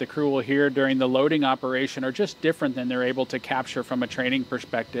things that the crew will hear during the loading operation are just different than they're able to capture from a training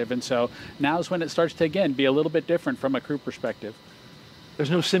perspective. And so now's when it starts to, again, be a little bit different from a crew perspective.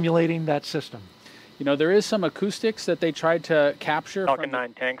 There's no simulating that system. You know, there is some acoustics that they tried to capture. Falcon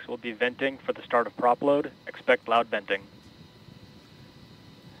 9 tanks will be venting for the start of prop load. Expect loud venting.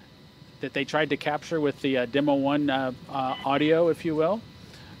 That they tried to capture with the Demo 1 audio, if you will.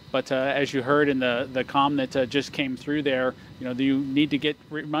 But as you heard in the comm that just came through there, you know, you need to get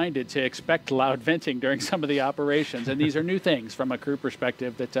reminded to expect loud venting during some of the operations. And these are new things from a crew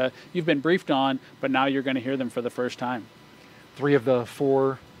perspective that you've been briefed on, but now you're going to hear them for the first time. 3 of the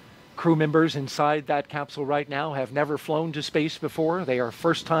 4 crew members inside that capsule right now have never flown to space before. They are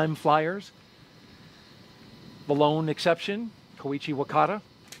first-time flyers. The lone exception, Koichi Wakata,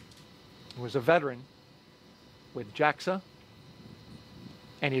 who was a veteran with JAXA,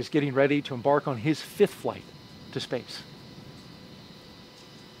 and is getting ready to embark on his 5th flight to space.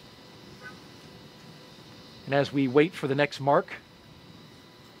 And as we wait for the next mark,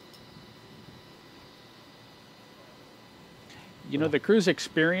 you know, the crew's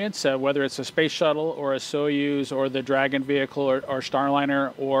experience, whether it's a space shuttle or a Soyuz or the Dragon vehicle or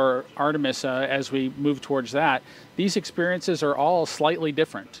Starliner or Artemis, as we move towards that, these experiences are all slightly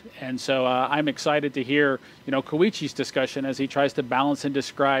different. And so I'm excited to hear, you know, Koichi's discussion as he tries to balance and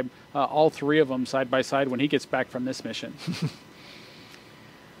describe all 3 of them side by side when he gets back from this mission.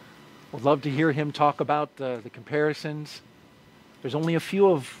 Would love to hear him talk about the comparisons. There's only a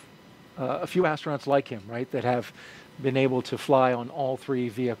few astronauts like him, right, that have been able to fly on all 3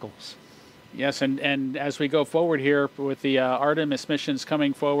 vehicles. Yes, and as we go forward here with the Artemis missions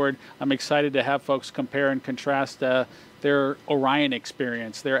coming forward, I'm excited to have folks compare and contrast their Orion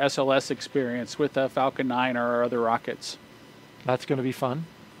experience, their SLS experience with Falcon 9 or our other rockets. That's going to be fun.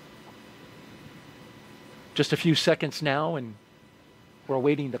 Just a few seconds now, and we're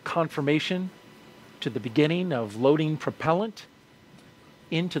awaiting the confirmation to the beginning of loading propellant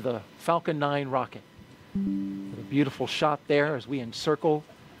into the Falcon 9 rocket. With a beautiful shot there as we encircle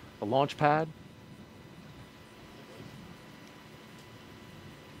the launch pad.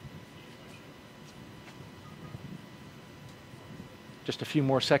 Just a few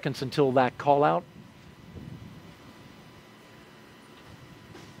more seconds until that call out.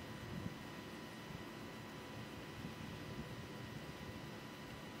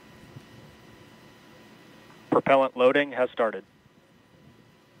 Propellant loading has started.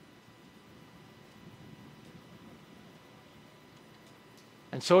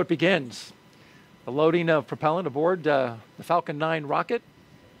 And so it begins. The loading of propellant aboard the Falcon 9 rocket,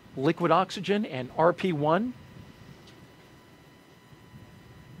 liquid oxygen and RP-1.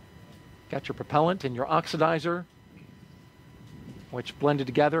 Got your propellant and your oxidizer, which blended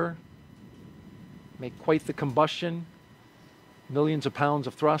together make quite the combustion. Millions of pounds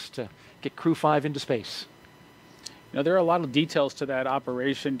of thrust to get Crew 5 into space. You know, there are a lot of details to that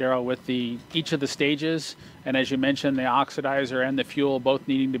operation, Daryl, with each of the stages, and as you mentioned, the oxidizer and the fuel both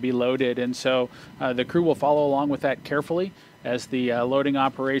needing to be loaded, and so the crew will follow along with that carefully as the loading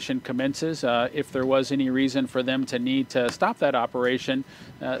operation commences. If there was any reason for them to need to stop that operation,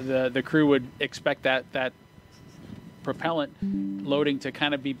 the crew would expect that propellant loading to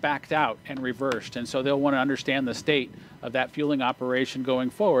kind of be backed out and reversed, and so they'll want to understand the state of that fueling operation going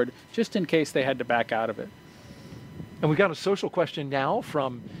forward, just in case they had to back out of it. And we've got a social question now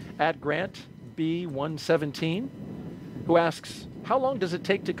from @Grant B117, who asks, how long does it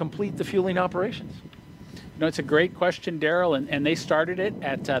take to complete the fueling operations? You know, it's a great question, Daryl, and they started it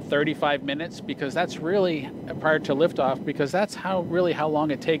at 35 minutes because that's really prior to liftoff, because that's how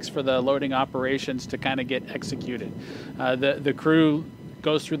long it takes for the loading operations to kind of get executed. The crew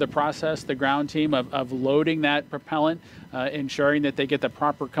goes through the process, the ground team, of loading that propellant, ensuring that they get the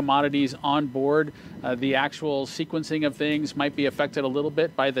proper commodities on board. The actual sequencing of things might be affected a little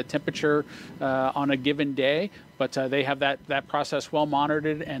bit by the temperature on a given day, but they have that process well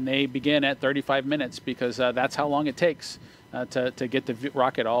monitored, and they begin at 35 minutes because that's how long it takes to get the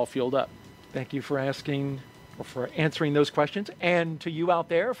rocket all fueled up. Thank you for answering those questions, and to you out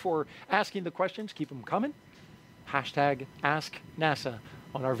there for asking the questions. Keep them coming. #AskNASA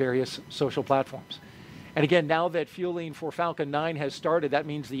on our various social platforms. And again, now that fueling for Falcon 9 has started, that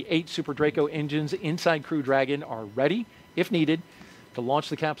means the 8 Super Draco engines inside Crew Dragon are ready, if needed, to launch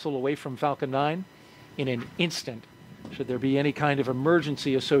the capsule away from Falcon 9 in an instant, should there be any kind of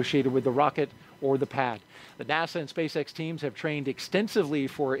emergency associated with the rocket or the pad. The NASA and SpaceX teams have trained extensively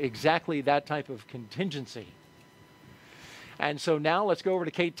for exactly that type of contingency. And so now let's go over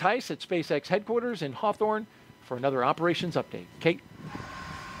to Kate Tice at SpaceX headquarters in Hawthorne for another operations update. Kate.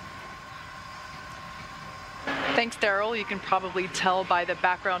 Thanks, Daryl. You can probably tell by the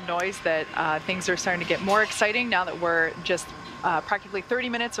background noise that things are starting to get more exciting now that we're just practically 30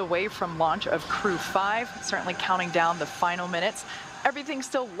 minutes away from launch of Crew 5, certainly counting down the final minutes. Everything's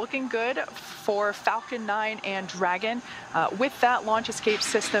still looking good for Falcon 9 and Dragon. With that launch escape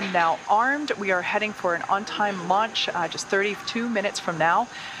system now armed, we are heading for an on-time launch just 32 minutes from now.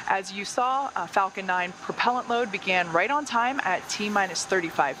 As you saw, Falcon 9 propellant load began right on time at T-minus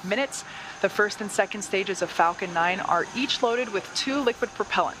 35 minutes. The first and second stages of Falcon 9 are each loaded with 2 liquid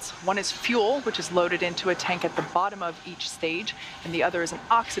propellants. One is fuel, which is loaded into a tank at the bottom of each stage, and the other is an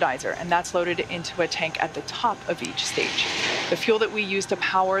oxidizer, and that's loaded into a tank at the top of each stage. The fuel that we use to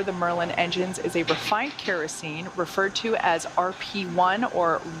power the Merlin engines is a refined kerosene referred to as RP1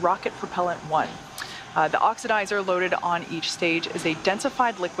 or Rocket Propellant 1. The oxidizer loaded on each stage is a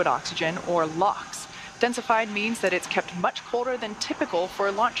densified liquid oxygen, or LOX. Densified means that it's kept much colder than typical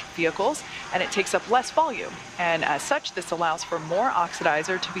for launch vehicles, and it takes up less volume. And as such, this allows for more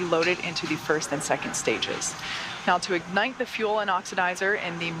oxidizer to be loaded into the first and second stages. Now, to ignite the fuel and oxidizer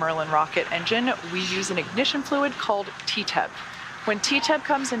in the Merlin rocket engine, we use an ignition fluid called TTEB. When TTEB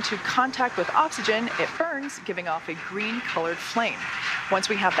comes into contact with oxygen, it burns, giving off a green-colored flame. Once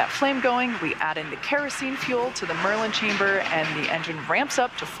we have that flame going, we add in the kerosene fuel to the Merlin chamber, and the engine ramps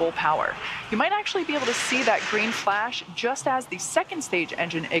up to full power. You might actually be able to see that green flash just as the second stage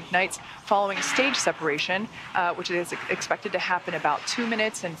engine ignites following stage separation, which is expected to happen about 2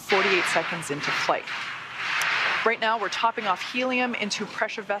 minutes and 48 seconds into flight. Right now, we're topping off helium into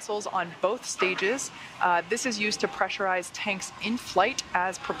pressure vessels on both stages. This is used to pressurize tanks in flight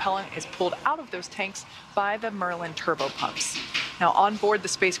as propellant is pulled out of those tanks by the Merlin turbo pumps. Now, on board the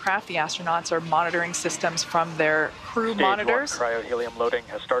spacecraft, the astronauts are monitoring systems from their crew monitors. Stage 1 cryo-helium loading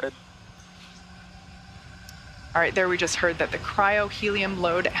has started. All right, there we just heard that the cryo-helium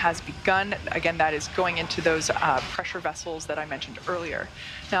load has begun. Again, that is going into those pressure vessels that I mentioned earlier.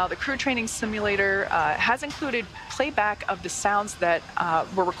 Now, the crew training simulator has included playback of the sounds that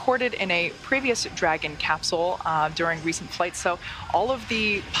were recorded in a previous Dragon capsule during recent flights. So all of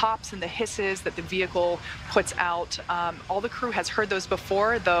the pops and the hisses that the vehicle puts out, all the crew has heard those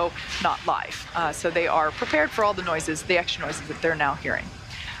before, though not live. So they are prepared for all the noises, the extra noises that they're now hearing.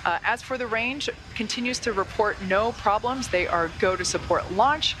 As for the range, continues to report no problems. They are go to support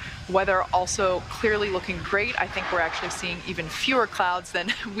launch. Weather also clearly looking great. I think we're actually seeing even fewer clouds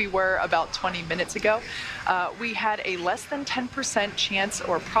than we were about 20 minutes ago. We had a less than 10% chance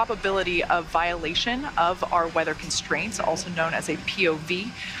or probability of violation of our weather constraints, also known as a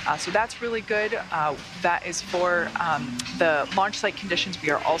POV. So that's really good. That is for the launch site conditions.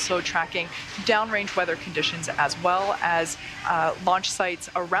 We are also tracking downrange weather conditions as well as launch sites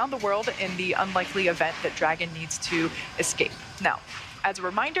around the world in the unlikely event that Dragon needs to escape. Now, as a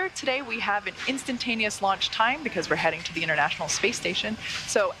reminder, today we have an instantaneous launch time because we're heading to the International Space Station.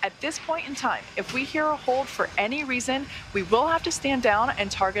 So at this point in time, if we hear a hold for any reason, we will have to stand down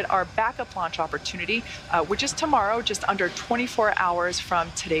and target our backup launch opportunity, which is tomorrow, just under 24 hours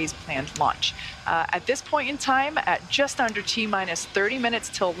from today's planned launch. At this point in time, at just under T-minus 30 minutes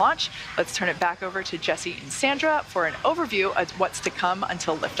till launch, let's turn it back over to Jesse and Sandra for an overview of what's to come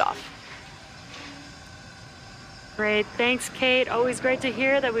until liftoff. Great. Thanks, Kate. Always great to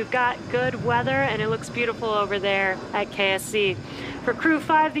hear that we've got good weather and it looks beautiful over there at KSC. For Crew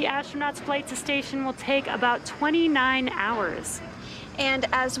 5, the astronauts' flight to station will take about 29 hours. And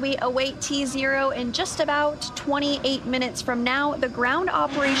as we await T0 in just about 28 minutes from now, the ground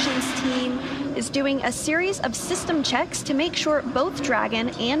operations team is doing a series of system checks to make sure both Dragon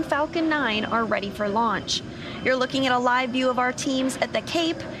and Falcon 9 are ready for launch. You're looking at a live view of our teams at the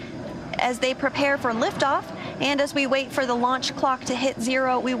Cape as they prepare for liftoff. And as we wait for the launch clock to hit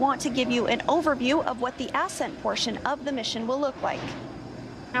 0, we want to give you an overview of what the ascent portion of the mission will look like.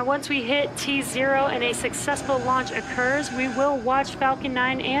 Now, once we hit T0 and a successful launch occurs, we will watch Falcon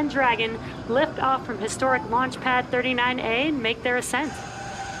 9 and Dragon lift off from historic launch pad 39A and make their ascent.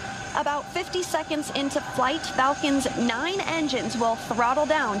 About 50 seconds into flight, Falcon's 9 engines will throttle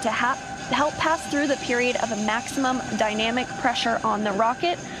down to help pass through the period of maximum dynamic pressure on the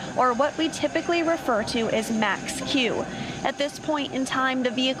rocket, or what we typically refer to as max Q. At this point in time,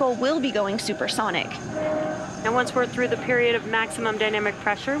 the vehicle will be going supersonic. And once we're through the period of maximum dynamic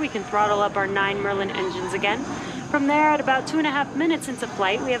pressure, we can throttle up our 9 Merlin engines again. From there, at about 2.5 minutes into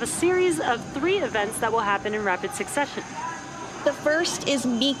flight, we have a series of 3 events that will happen in rapid succession. The first is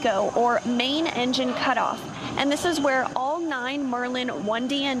MECO, or main engine cutoff, and this is where all 9 Merlin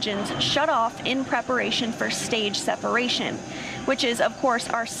 1D engines shut off in preparation for stage separation, which is, of course,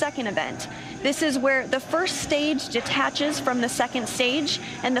 our second event. This is where the first stage detaches from the second stage,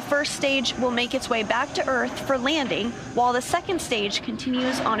 and the first stage will make its way back to Earth for landing, while the second stage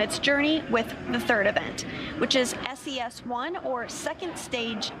continues on its journey with the third event, which is SES-1, or second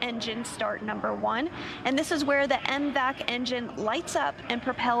stage engine start number 1, and this is where the MVAC engine lights up and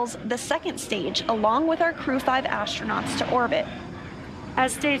propels the second stage along with our Crew 5 astronauts to orbit.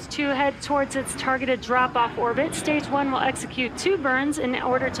 As Stage 2 heads towards its targeted drop-off orbit, Stage 1 will execute 2 burns in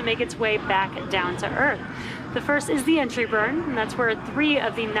order to make its way back down to Earth. The first is the entry burn, and that's where 3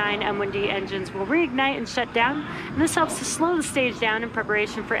 of the 9 M1D engines will reignite and shut down, and this helps to slow the stage down in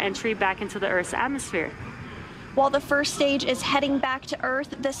preparation for entry back into the Earth's atmosphere. While the first stage is heading back to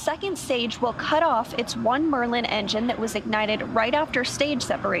Earth, the second stage will cut off its 1 Merlin engine that was ignited right after stage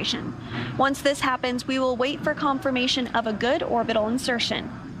separation. Once this happens, we will wait for confirmation of a good orbital insertion.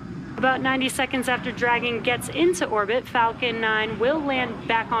 About 90 seconds after Dragon gets into orbit, Falcon 9 will land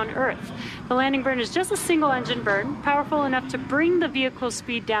back on Earth. The landing burn is just a single engine burn, powerful enough to bring the vehicle's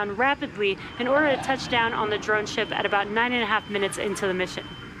speed down rapidly in order to touch down on the drone ship at about 9.5 minutes into the mission.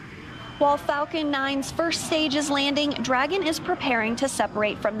 While Falcon 9's first stage is landing, Dragon is preparing to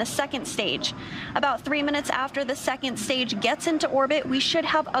separate from the second stage. About 3 minutes after the second stage gets into orbit, we should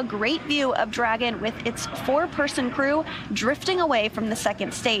have a great view of Dragon with its 4-person crew drifting away from the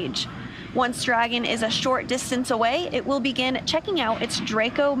second stage. Once Dragon is a short distance away, it will begin checking out its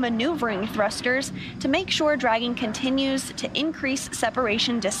Draco maneuvering thrusters to make sure Dragon continues to increase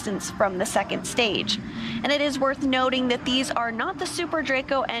separation distance from the second stage. And it is worth noting that these are not the Super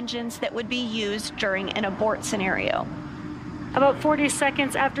Draco engines that would be used during an abort scenario. About 40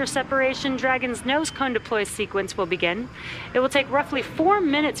 seconds after separation, Dragon's nose cone deploy sequence will begin. It will take roughly 4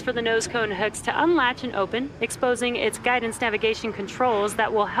 minutes for the nose cone hooks to unlatch and open, exposing its guidance navigation controls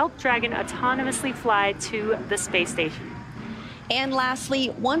that will help Dragon autonomously fly to the space station. And lastly,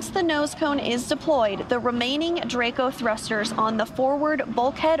 once the nose cone is deployed, the remaining Draco thrusters on the forward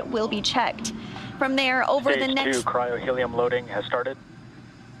bulkhead will be checked. From there, over the next... Stage 2 cryo-helium loading has started.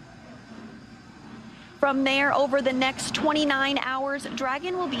 From there, over the next 29 hours,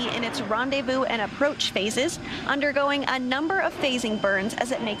 Dragon will be in its rendezvous and approach phases, undergoing a number of phasing burns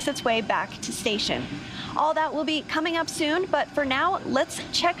as it makes its way back to station. All that will be coming up soon, but for now, let's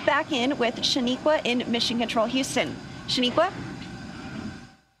check back in with Shaniqua in Mission Control Houston. Shaniqua?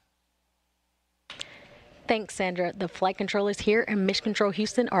 Thanks, Sandra. The flight controllers here in Mission Control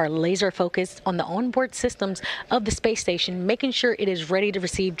Houston are laser focused on the onboard systems of the space station, making sure it is ready to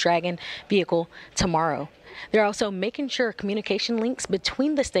receive Dragon vehicle tomorrow. They're also making sure communication links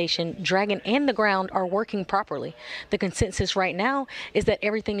between the station, Dragon, and the ground are working properly. The consensus right now is that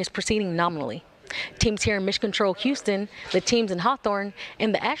everything is proceeding nominally. Teams here in Mission Control Houston, the teams in Hawthorne,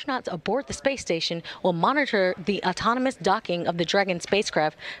 and the astronauts aboard the space station will monitor the autonomous docking of the Dragon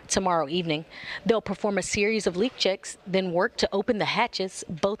spacecraft tomorrow evening. They'll perform a series of leak checks, then work to open the hatches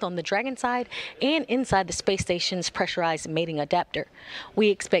both on the Dragon side and inside the space station's pressurized mating adapter. We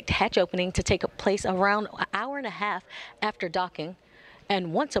expect hatch opening to take place around an hour and a half after docking.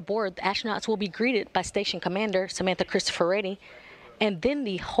 And once aboard, the astronauts will be greeted by Station Commander Samantha Cristoforetti, and then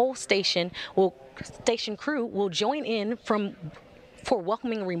the whole station crew will join in for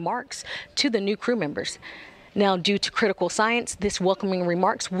welcoming remarks to the new crew members. Now, due to critical science, this welcoming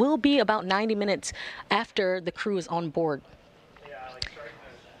remarks will be about 90 minutes after the crew is on board.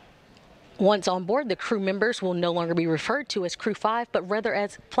 Once on board, the crew members will no longer be referred to as Crew 5, but rather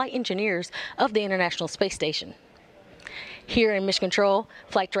as flight engineers of the International Space Station. Here in Mission Control,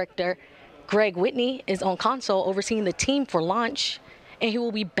 Flight Director Greg Whitney is on console overseeing the team for launch, and he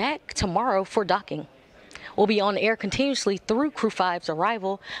will be back tomorrow for docking. We'll be on air continuously through Crew 5's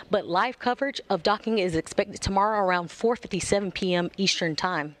arrival, but live coverage of docking is expected tomorrow around 4:57 p.m. Eastern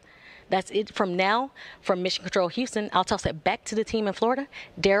Time. That's it from now. From Mission Control Houston, I'll toss it back to the team in Florida.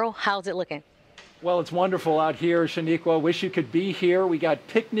 Daryl, how's it looking? Well, it's wonderful out here, Shaniqua. Wish you could be here. We got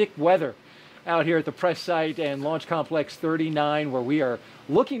picnic weather out here at the press site and Launch Complex 39, where we are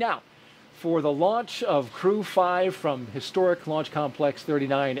looking out for the launch of Crew 5 from historic Launch Complex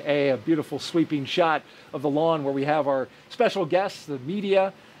 39A, a beautiful sweeping shot of the lawn where we have our special guests. The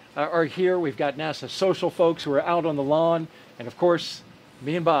media are here. We've got NASA social folks who are out on the lawn, and of course,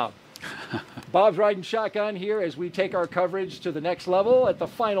 me and Bob. Bob's riding shotgun here as we take our coverage to the next level at the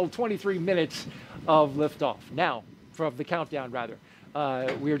final 23 minutes of liftoff. Now, from the countdown rather.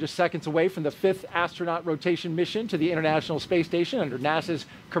 We are just seconds away from the 5th astronaut rotation mission to the International Space Station under NASA's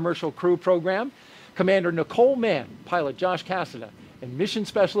Commercial Crew Program. Commander Nicole Mann, pilot Josh Cassada, and mission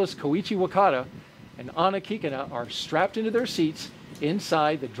specialist Koichi Wakata and Anna Kikina are strapped into their seats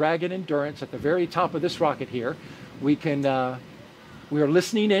inside the Dragon Endurance at the very top of this rocket here. We are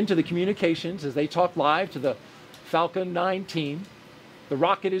listening in to the communications as they talk live to the Falcon 9 team. The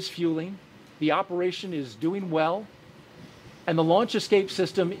rocket is fueling, the operation is doing well, and the launch escape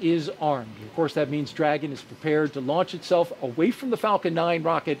system is armed. Of course, that means Dragon is prepared to launch itself away from the Falcon 9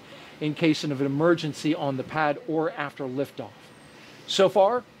 rocket in case of an emergency on the pad or after liftoff. So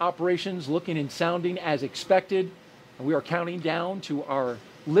far, operations looking and sounding as expected, and we are counting down to our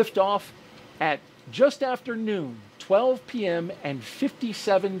liftoff at just after noon, 12 p.m. and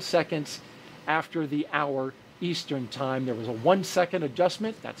 57 seconds after the hour Eastern time. There was a 1-second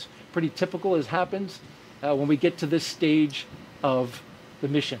adjustment. That's pretty typical as happens when we get to this stage of the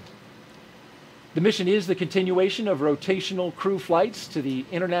mission. The mission is the continuation of rotational crew flights to the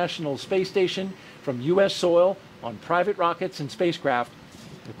International Space Station from U.S. soil on private rockets and spacecraft.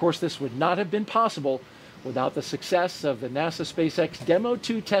 Of course, this would not have been possible without the success of the NASA SpaceX Demo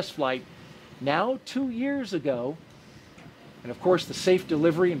 2 test flight now 2 years ago, and of course the safe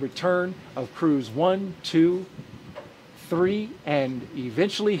delivery and return of crews 1, 2, 3, and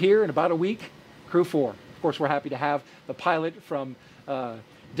eventually here in about a week, Crew 4. Of course, we're happy to have the pilot from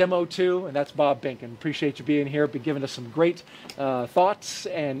Demo 2, and that's Bob Binken. Appreciate you being here, been giving us some great thoughts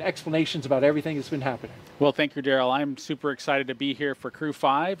and explanations about everything that's been happening. Well, thank you, Daryl. I'm super excited to be here for Crew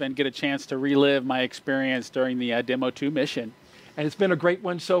 5 and get a chance to relive my experience during the Demo 2 mission. And it's been a great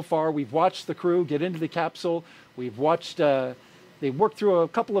one so far. We've watched the crew get into the capsule. We've watched, they worked through a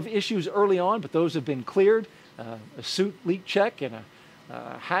couple of issues early on, but those have been cleared. A suit leak check and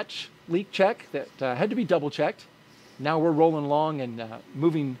a hatch leak check that had to be double checked. Now we're rolling along and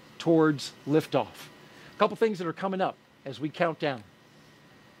moving towards liftoff. A couple things that are coming up as we count down.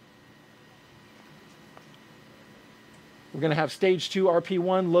 We're going to have stage 2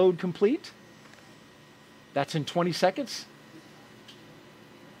 RP1 load complete. That's in 20 seconds.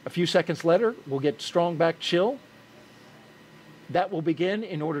 A few seconds later, we'll get strong back chill. That will begin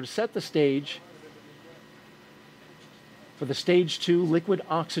in order to set the stage for the stage 2 liquid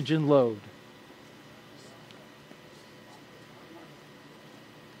oxygen load.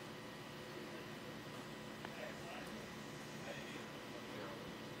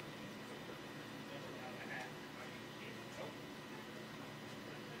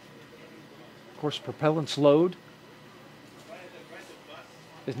 Of course, propellant's load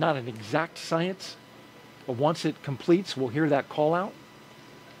is not an exact science, but once it completes, we'll hear that call out.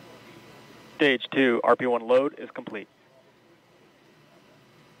 Stage 2 RP1 load is complete.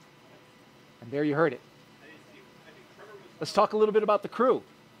 And there you heard it. Let's talk a little bit about the crew.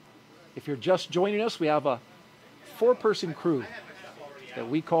 If you're just joining us, we have a 4-person crew that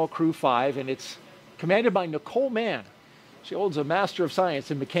we call Crew 5, and it's commanded by Nicole Mann. She holds a Master of Science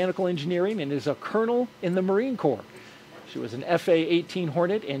in Mechanical Engineering and is a colonel in the Marine Corps. She was an FA-18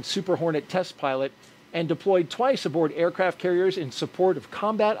 Hornet and Super Hornet test pilot and deployed twice aboard aircraft carriers in support of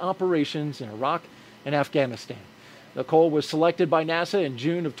combat operations in Iraq and Afghanistan. Nicole was selected by NASA in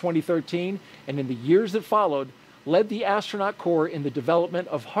June of 2013, and in the years that followed, led the astronaut corps in the development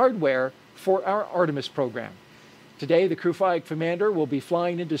of hardware for our Artemis program. Today, the Crew 5 commander will be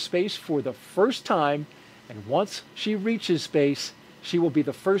flying into space for the first time, and once she reaches space, she will be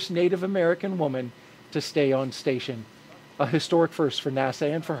the first Native American woman to stay on station. A historic first for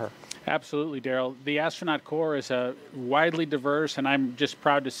NASA and for her. Absolutely, Daryl. The astronaut corps is widely diverse, and I'm just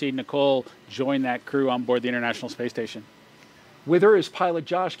proud to see Nicole join that crew on board the International Space Station. With her is pilot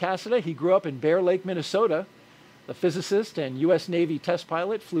Josh Cassada. He grew up in Bear Lake, Minnesota. The physicist and U.S. Navy test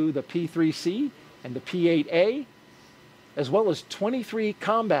pilot flew the P-3C and the P-8A, as well as 23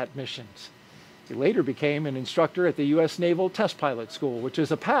 combat missions. He later became an instructor at the U.S. Naval Test Pilot School, which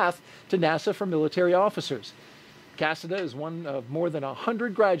is a path to NASA for military officers. Cassada is one of more than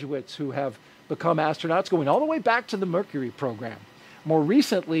 100 graduates who have become astronauts, going all the way back to the Mercury program. More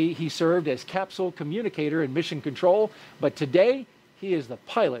recently, he served as capsule communicator and mission control, but today he is the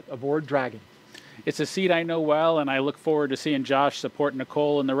pilot aboard Dragon. It's a seat I know well, and I look forward to seeing Josh support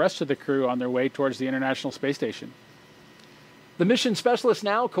Nicole and the rest of the crew on their way towards the International Space Station. The mission specialist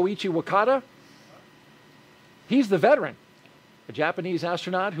now, Koichi Wakata, he's the veteran, a Japanese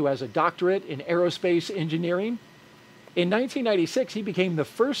astronaut who has a doctorate in aerospace engineering. In 1996, he became the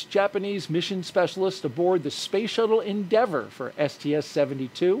first Japanese mission specialist aboard the Space Shuttle Endeavour for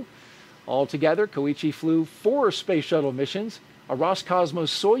STS-72. Altogether, Koichi flew 4 Space Shuttle missions, a Roscosmos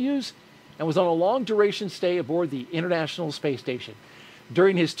Soyuz, and was on a long-duration stay aboard the International Space Station.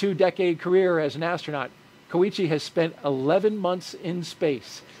 During his 2-decade career as an astronaut, Koichi has spent 11 months in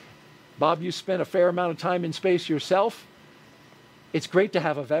space. Bob, you spent a fair amount of time in space yourself. It's great to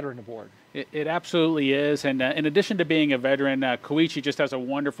have a veteran aboard. It absolutely is. And in addition to being a veteran, Koichi just has a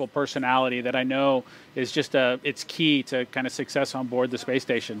wonderful personality that I know is just it's key to kind of success on board the space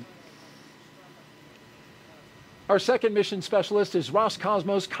station. Our second mission specialist is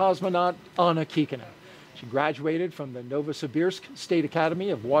Roscosmos cosmonaut Anna Kikina. She graduated from the Novosibirsk State Academy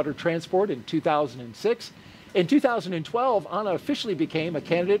of Water Transport in 2006. In 2012, Anna officially became a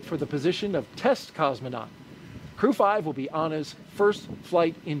candidate for the position of test cosmonaut. Crew 5 will be Anna's first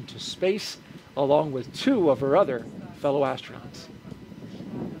flight into space, along with 2 of her other fellow astronauts.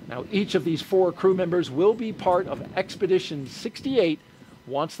 Now, each of these 4 crew members will be part of Expedition 68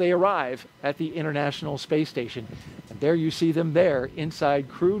 once they arrive at the International Space Station. And there you see them there inside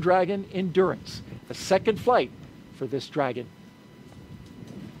Crew Dragon Endurance, the second flight for this Dragon.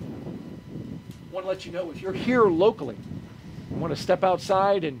 I want to let you know, if you're here locally and want to step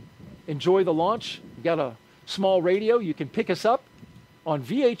outside and enjoy the launch, we've got a small radio. You can pick us up on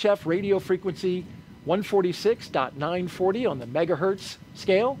VHF radio frequency 146.940 on the megahertz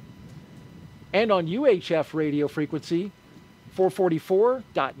scale, and on UHF radio frequency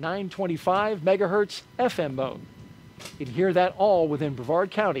 444.925 megahertz FM mode. You can hear that all within Brevard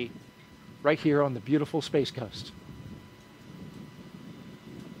County, right here on the beautiful Space Coast.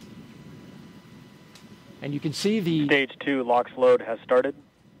 And you can see the Stage 2 LOX load has started.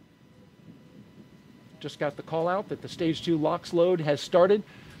 Just got the call out that the Stage 2 LOX load has started,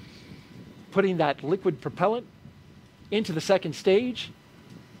 putting that liquid propellant into the second stage.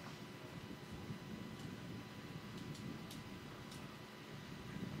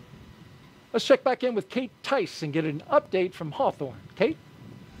 Let's check back in with Kate Tice and get an update from Hawthorne. Kate?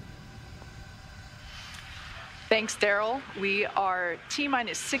 Thanks, Daryl. We are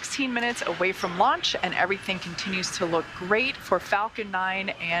T-minus 16 minutes away from launch, and everything continues to look great for Falcon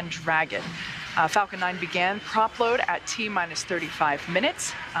 9 and Dragon. Falcon 9 began prop load at T-minus 35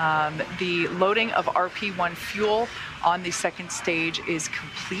 minutes. The loading of RP-1 fuel on the second stage is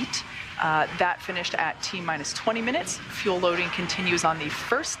complete. That finished at T-minus 20 minutes. Fuel loading continues on the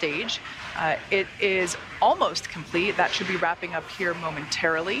first stage. It is almost complete. That should be wrapping up here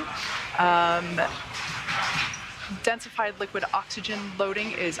momentarily. Densified liquid oxygen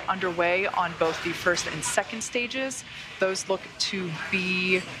loading is underway on both the first and second stages. Those look to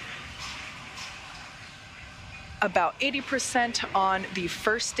be about 80% on the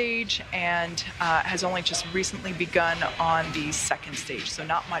first stage, and has only just recently begun on the second stage. So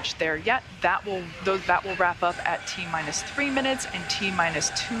not much there yet. That will wrap up at T-minus 3 minutes and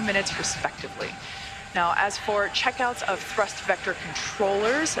T-minus 2 minutes respectively. Now, as for checkouts of thrust vector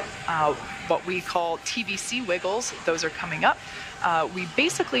controllers, what we call TVC wiggles, those are coming up. We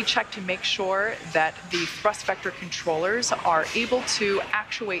basically check to make sure that the thrust vector controllers are able to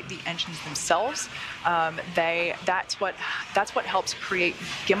actuate the engines themselves. That's what helps create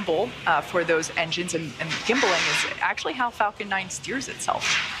gimbal for those engines, and gimbaling is actually how Falcon 9 steers itself.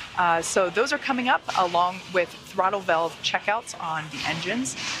 So those are coming up, along with throttle valve checkouts on the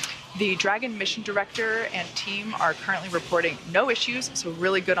engines. The Dragon mission director and team are currently reporting no issues, so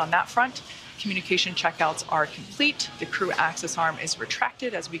really good on that front. Communication checkouts are complete. The crew access arm is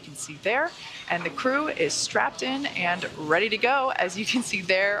retracted, as we can see there, and the crew is strapped in and ready to go, as you can see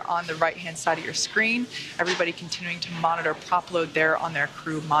there on the right-hand side of your screen. Everybody continuing to monitor prop load there on their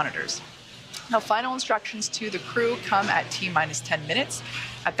crew monitors. Now, final instructions to the crew come at T-minus 10 minutes.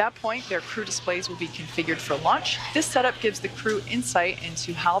 At that point, their crew displays will be configured for launch. This setup gives the crew insight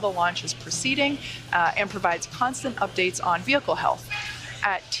into how the launch is proceeding and provides constant updates on vehicle health.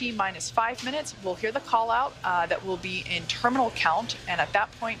 At T-minus 5 minutes, we'll hear the call out that will be in terminal count, and at that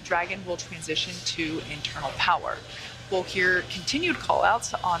point, Dragon will transition to internal power. We'll hear continued call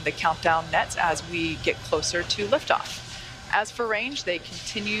outs on the countdown nets as we get closer to liftoff. As for range, they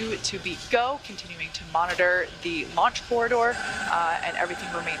continue to be go, continuing to monitor the launch corridor, and everything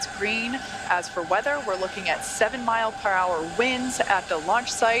remains green. As for weather, we're looking at 7-mile-per-hour winds at the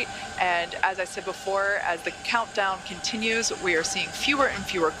launch site, and as I said before, as the countdown continues, we are seeing fewer and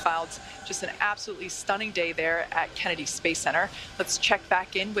fewer clouds. Just an absolutely stunning day there at Kennedy Space Center. Let's check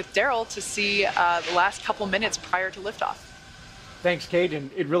back in with Daryl to see the last couple minutes prior to liftoff. Thanks, Kate,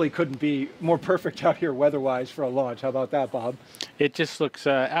 and it really couldn't be more perfect out here weather-wise for a launch. How about that, Bob? It just looks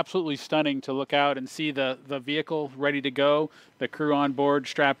absolutely stunning to look out and see the vehicle ready to go, the crew on board,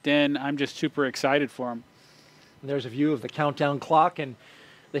 strapped in. I'm just super excited for them. And there's a view of the countdown clock and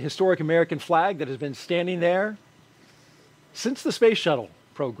the historic American flag that has been standing there since the Space Shuttle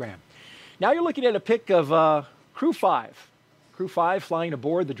program. Now you're looking at a pic of Crew 5. Crew 5 flying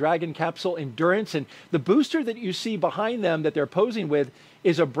aboard the Dragon capsule Endurance, and the booster that you see behind them that they're posing with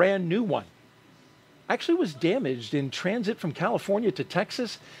is a brand new one. Actually was damaged in transit from California to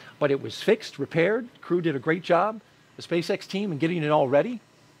Texas, but it was fixed, repaired. Crew did a great job, the SpaceX team, in getting it all ready.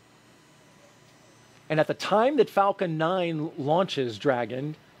 And at the time that Falcon 9 launches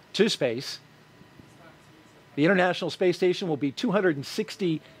Dragon to space, the International Space Station will be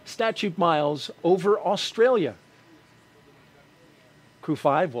 260 statute miles over Australia. Crew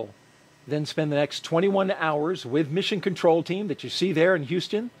 5 will then spend the next 21 hours with Mission Control Team that you see there in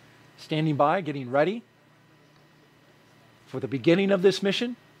Houston, standing by, getting ready for the beginning of this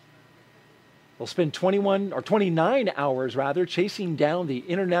mission. They'll spend 29 hours rather, chasing down the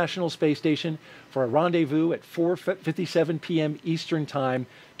International Space Station for a rendezvous at 4:57 p.m. Eastern Time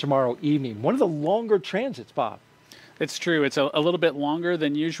tomorrow evening. One of the longer transits, Bob. It's true. It's a little bit longer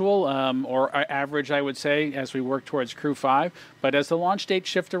than usual, or average, I would say, as we work towards Crew 5. But as the launch dates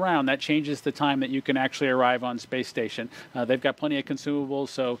shift around, that changes the time that you can actually arrive on Space Station. They've got plenty of consumables,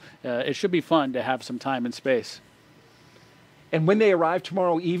 so it should be fun to have some time in space. And when they arrive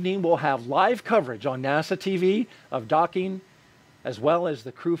tomorrow evening, we'll have live coverage on NASA TV of docking, as well as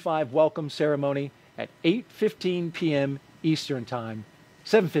the Crew 5 welcome ceremony at 8:15 p.m. Eastern Time,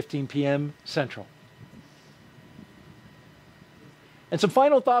 7:15 p.m. Central. And some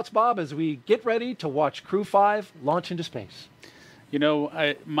final thoughts, Bob, as we get ready to watch Crew 5 launch into space. You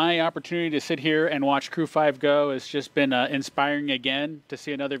know, my opportunity to sit here and watch Crew 5 go has just been inspiring again to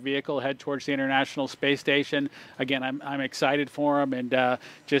see another vehicle head towards the International Space Station. Again, I'm excited for them, and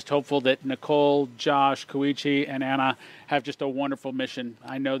just hopeful that Nicole, Josh, Koichi, and Anna have just a wonderful mission.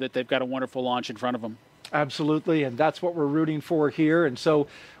 I know that they've got a wonderful launch in front of them. Absolutely, and that's what we're rooting for here. And so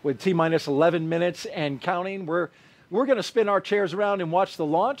with T-minus 11 minutes and counting, we're going to spin our chairs around and watch the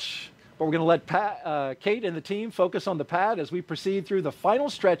launch. But we're going to let Kate and the team focus on the pad as we proceed through the final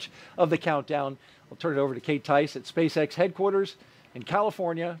stretch of the countdown. We'll turn it over to Kate Tice at SpaceX headquarters in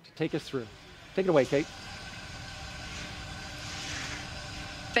California to take us through. Take it away, Kate.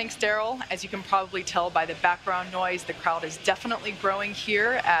 Thanks, Daryl. As you can probably tell by the background noise, the crowd is definitely growing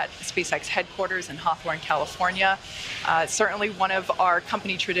here at SpaceX headquarters in Hawthorne, California. Certainly one of our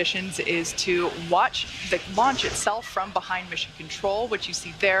company traditions is to watch the launch itself from behind Mission Control, which you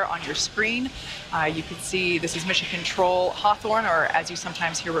see there on your screen. You can see this is Mission Control Hawthorne, or as you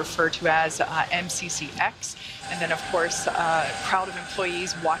sometimes hear referred to as MCCX. And then, of course, a crowd of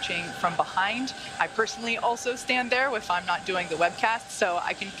employees watching from behind. I personally also stand there if I'm not doing the webcast, so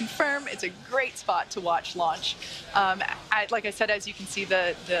I can confirm it's a great spot to watch launch. Like I said, as you can see,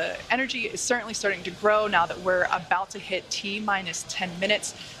 the energy is certainly starting to grow now that we're about to hit T-minus 10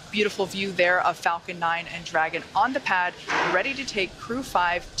 minutes. Beautiful view there of Falcon 9 and Dragon on the pad, ready to take Crew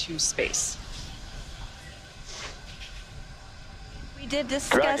 5 to space. We did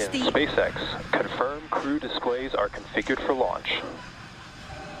discuss Dragon, SpaceX, confirm crew displays are configured for launch.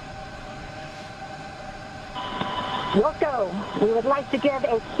 Welcome. We would like to give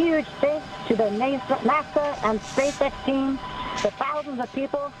a huge thanks to the NASA and SpaceX team, the thousands of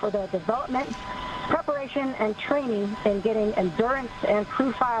people for their development, preparation, and training in getting Endurance and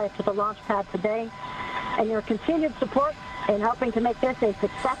Crew 5 to the launch pad today, and your continued support in helping to make this a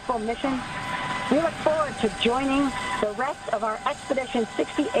successful mission. We look forward to joining the rest of our Expedition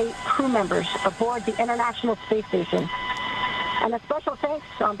 68 crew members aboard the International Space Station. And a special thanks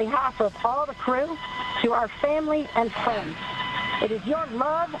on behalf of all the crew to our family and friends. It is your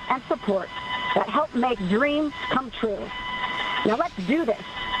love and support that help make dreams come true. Now let's do this.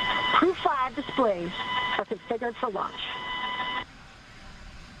 Crew 5 displays are configured for launch.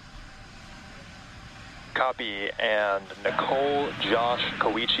 Copy. And Nicole, Josh,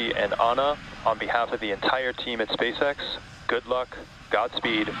 Koichi, and Anna, on behalf of the entire team at SpaceX, good luck,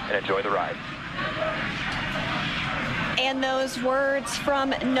 Godspeed, and enjoy the ride. And those words from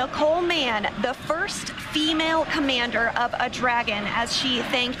Nicole Mann, the first female commander of a Dragon, as she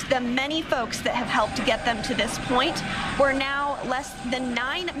thanked the many folks that have helped get them to this point. We're now less than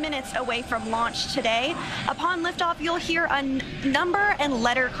 9 minutes away from launch today. Upon liftoff, you'll hear a number and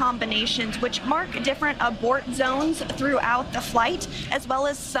letter combinations which mark different abort zones throughout the flight, as well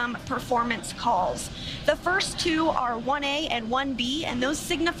as some performance calls. The first two are 1A and 1B, and those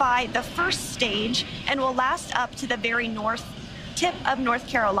signify the first stage and will last up to the very north tip of North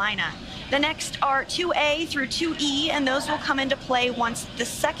Carolina. The next are 2A through 2E, and those will come into play once the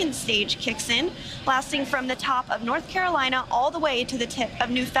second stage kicks in, lasting from the top of North Carolina all the way to the tip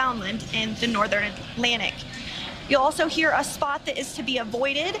of Newfoundland in the northern Atlantic. You'll also hear a spot that is to be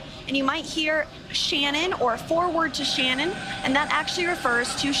avoided, and you might hear Shannon or forward to Shannon, and that actually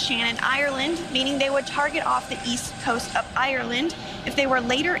refers to Shannon, Ireland, meaning they would target off the east coast of Ireland if they were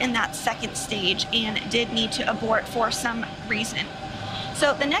later in that second stage and did need to abort for some reason.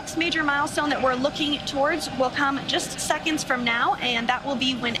 So the next major milestone that we're looking towards will come just seconds from now, and that will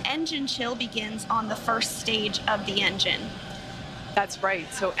be when engine chill begins on the first stage of the engine. That's right.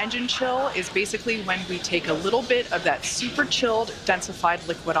 So engine chill is basically when we take a little bit of that super chilled densified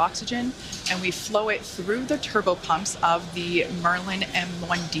liquid oxygen and we flow it through the turbopumps of the Merlin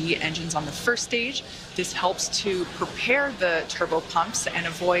M1D engines on the first stage. This helps to prepare the turbopumps and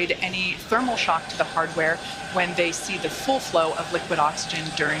avoid any thermal shock to the hardware when they see the full flow of liquid oxygen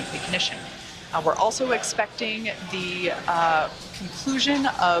during ignition. We're also expecting the conclusion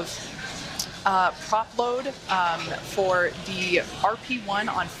of prop load for the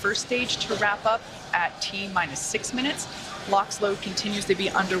RP1 on first stage to wrap up at T-6 minutes. LOX load continues to be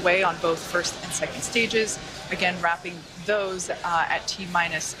underway on both first and second stages, again wrapping those at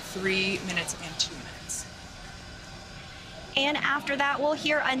T-3 minutes and 2 minutes. And after that, we'll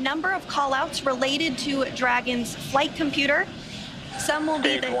hear a number of call-outs related to Dragon's flight computer. Some will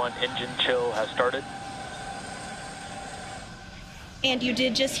be Stage 1 engine chill has started. And you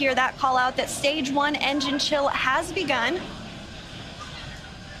did just hear that call out that stage 1 engine chill has begun.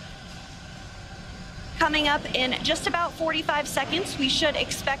 Coming up in just about 45 seconds, we should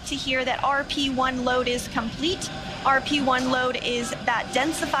expect to hear that RP1 load is complete. RP1 load is that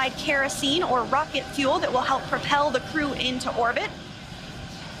densified kerosene or rocket fuel that will help propel the crew into orbit.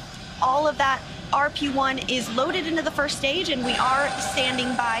 All of that RP1 is loaded into the first stage, and we are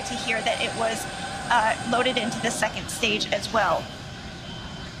standing by to hear that it was loaded into the second stage as well.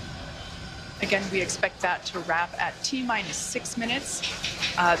 Again, we expect that to wrap at T-6 minutes.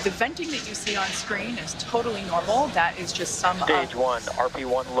 The venting that you see on screen is totally normal. That is just some Stage 1,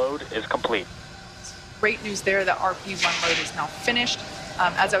 RP1 load is complete. Great news there, the RP1 load is now finished.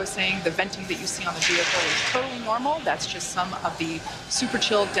 As I was saying, the venting that you see on the vehicle is totally normal. That's just some of the super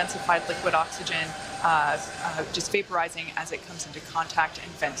chilled densified liquid oxygen just vaporizing as it comes into contact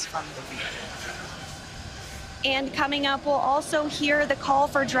and vents from the vehicle. And coming up, we'll also hear the call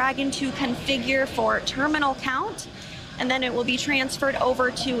for Dragon to configure for terminal count, and then it will be transferred over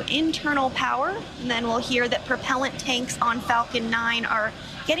to internal power, and then we'll hear that propellant tanks on Falcon 9 are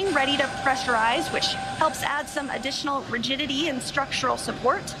getting ready to pressurize, which helps add some additional rigidity and structural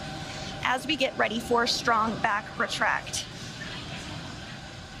support as we get ready for strong back retract.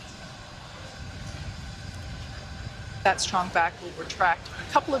 That strong back will retract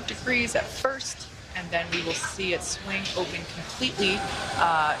a couple of degrees at first, and then we will see it swing open completely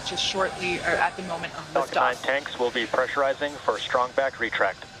just shortly or at the moment of liftoff. Falcon 9 tanks will be pressurizing for strong back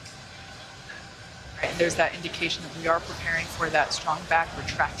retract. Right, and there's that indication that we are preparing for that strong back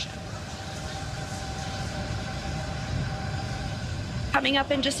retraction. Coming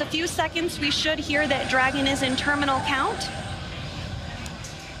up in just a few seconds, we should hear that Dragon is in terminal count.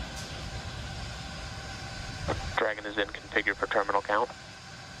 Dragon is in configure for terminal count.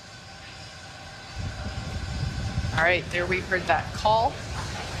 All right, there we heard that call.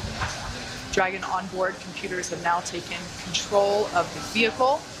 Dragon onboard computers have now taken control of the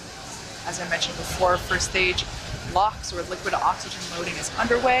vehicle. As I mentioned before, first stage LOX or liquid oxygen loading is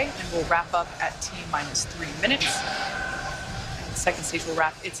underway and will wrap up at T-3 minutes. And the second stage will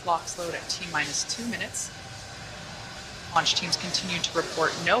wrap its LOX load at T-2 minutes. Launch teams continue to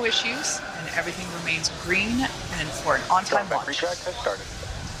report no issues and everything remains green and for an on-time launch. Retract has started.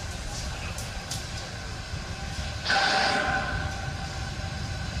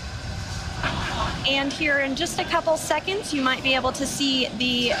 And here in just a couple seconds, you might be able to see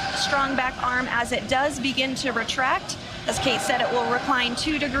the strong back arm as it does begin to retract. As Kate said, it will recline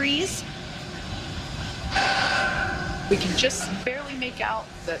 2 degrees. We can just barely make out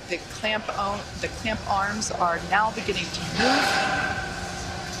that the clamp arms are now beginning to move.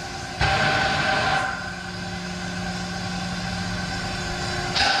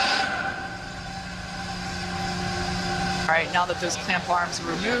 All right, now that those clamp arms are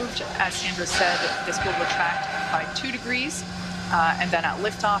removed, as Sandra said, this will retract by 2 degrees, and then at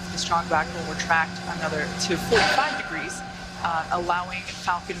liftoff, the strong back will retract another to 45 degrees, allowing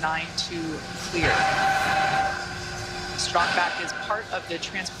Falcon 9 to clear. Strong back is part of the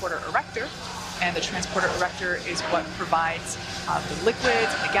transporter erector, and the transporter erector is what provides the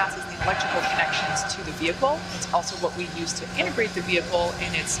liquids and the gases and the electrical connections to the vehicle. It's also what we use to integrate the vehicle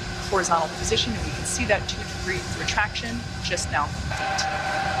in its horizontal position, and we can see that 2-degree retraction just now complete.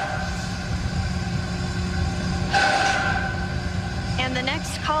 And the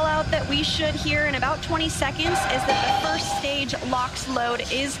next call out that we should hear in about 20 seconds is that the first stage LOX load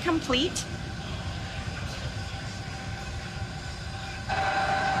is complete.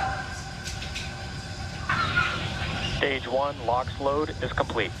 Stage 1 LOX load is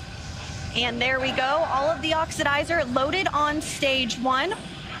complete. And there we go, all of the oxidizer loaded on stage 1.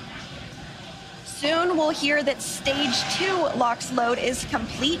 Soon we'll hear that stage 2 LOX load is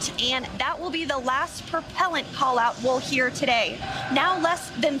complete, and that will be the last propellant call out we'll hear today. Now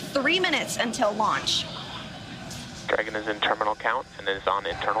less than 3 minutes until launch. Dragon is in terminal count and is on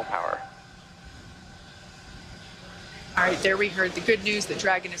internal power. All right, there we heard the good news that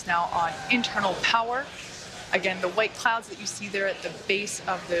Dragon is now on internal power. Again, the white clouds that you see there at the base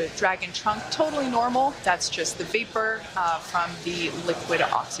of the Dragon trunk, totally normal. That's just the vapor from the liquid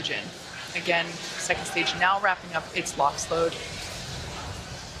oxygen. Again, second stage now wrapping up its LOX load.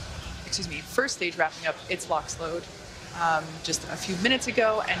 Excuse me, first stage wrapping up its LOX load just a few minutes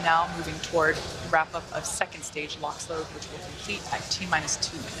ago, and now moving toward wrap up of second stage LOX load, which will complete at T-minus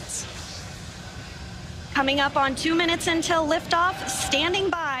 2 minutes. Coming up on 2 minutes until liftoff, standing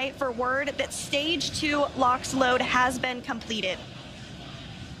by for word that stage 2 LOX load has been completed.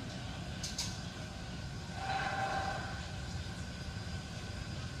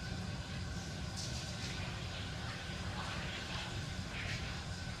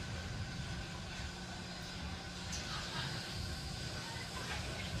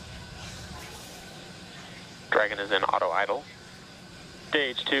 Dragon is in auto idle.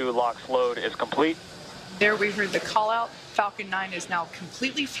 Stage 2 LOX load is complete. There we heard the call out. Falcon 9 is now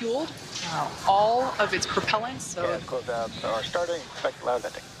completely fueled. All of its propellants. So Gas closeouts are starting. Expect loud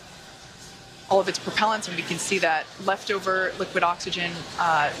venting. all of its propellants, and we can see that leftover liquid oxygen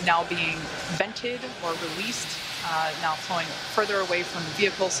now being vented or released, now flowing further away from the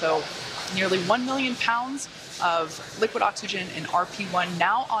vehicle. So nearly 1 million pounds of liquid oxygen in RP1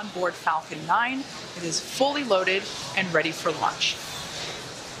 now on board Falcon 9. It is fully loaded and ready for launch.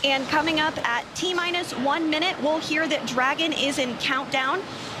 And coming up at T-minus 1 minute, we'll hear that Dragon is in countdown.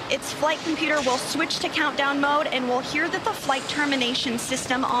 Its flight computer will switch to countdown mode, and we'll hear that the flight termination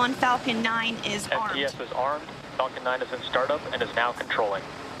system on Falcon 9 is armed. FTS is armed. Falcon 9 is in startup and is now controlling.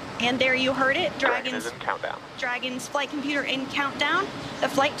 And there you heard it. Dragon is in countdown. Dragon's flight computer in countdown. The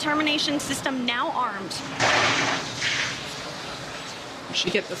flight termination system now armed. We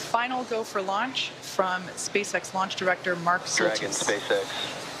should get the final go for launch from SpaceX launch director Mark Soltis. Dragon,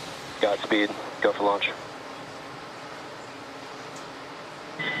 SpaceX. Godspeed. Go for launch.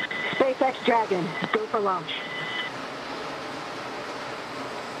 SpaceX Dragon, go for launch.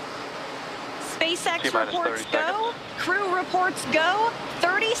 SpaceX T-minus reports 30 go. Crew reports go.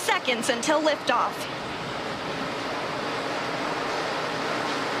 30 seconds until liftoff.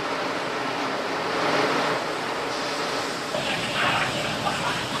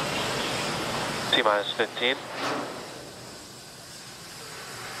 T-minus 15.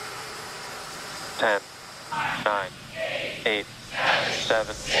 10, 9, 8,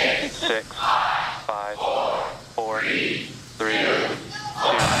 7, 6, 5, 4, 3, 2, 1.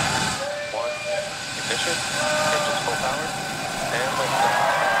 Ignition. Engines full power. And liftoff.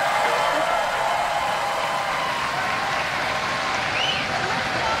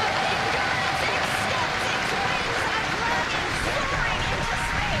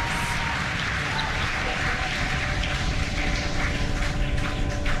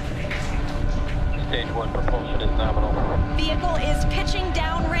 Stage 1 propulsion is nominal. Vehicle is pitching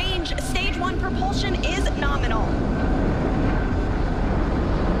downrange. Stage 1 propulsion is nominal.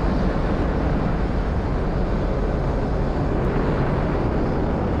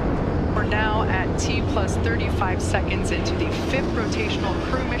 We're now at T plus 35 seconds into the 5th rotational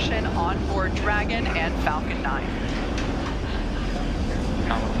crew mission on board Dragon and Falcon 9.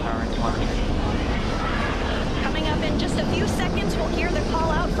 Coming up in just a few seconds, we'll hear the call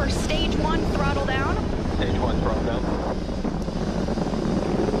out for stage 1 throttle down. Stage 1 throttle down.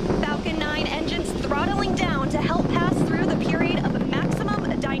 Falcon 9 engines throttling down to help pass through the period of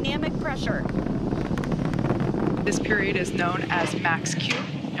maximum dynamic pressure. This period is known as max Q,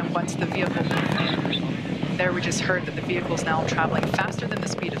 and once the vehicle, there we just heard that the vehicle is now traveling faster than the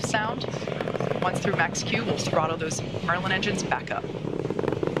speed of sound. Once through max Q, we'll throttle those Merlin engines back up.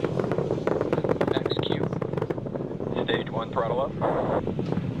 Max Q. Stage 1 throttle up.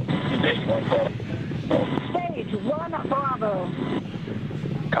 Stage 1 throttle. Stage 1 Bravo.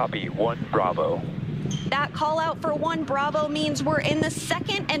 Copy, 1 Bravo. That call out for 1 Bravo means we're in the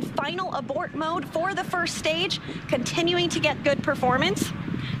second and final abort mode for the first stage, continuing to get good performance.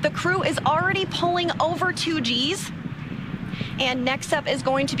 The crew is already pulling over 2 Gs. And next up is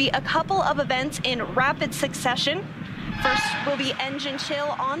going to be a couple of events in rapid succession. First will be engine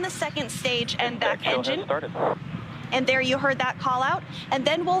chill on the second stage and back engine. And there you heard that call out. And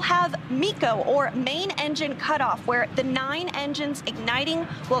then we'll have MECO, or main engine cutoff, where the 9 engines igniting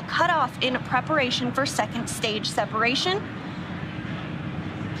will cut off in preparation for second stage separation.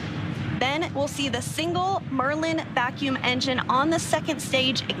 Then we'll see the single Merlin vacuum engine on the second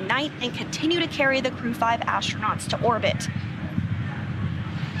stage ignite and continue to carry the Crew 5 astronauts to orbit.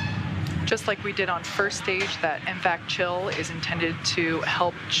 Just like we did on first stage, that MVAC chill is intended to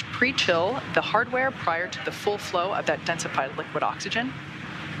help pre-chill the hardware prior to the full flow of that densified liquid oxygen.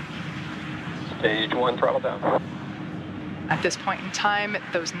 Stage 1 throttle down. At this point in time,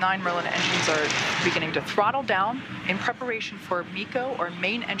 those 9 Merlin engines are beginning to throttle down in preparation for MECO, or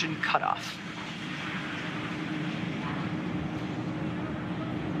main engine cutoff.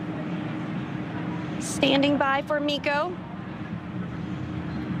 Standing by for MECO.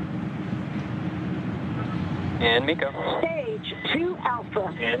 And MECO. Stage 2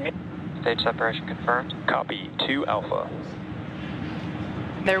 Alpha. And stage separation confirmed. Copy, 2 Alpha.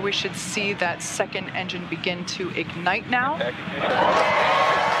 There we should see that second engine begin to ignite now. And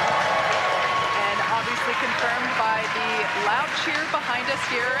obviously confirmed by the loud cheer behind us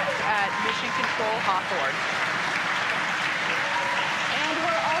here at Mission Control Hawthorne. And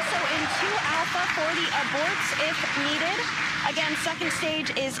we're also in 2 Alpha for the aborts if needed. Again, second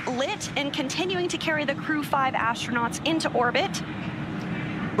stage is lit and continuing to carry the Crew 5 astronauts into orbit.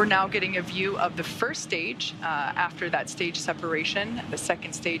 We're now getting a view of the first stage after that stage separation. The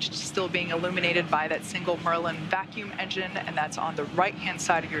second stage still being illuminated by that single Merlin vacuum engine, and that's on the right-hand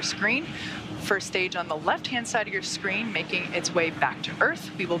side of your screen. First stage on the left-hand side of your screen making its way back to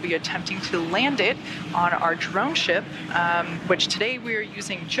Earth. We will be attempting to land it on our drone ship, which today we are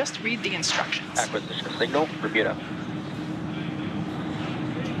using Just Read the Instructions. Acquisition signal, Bermuda.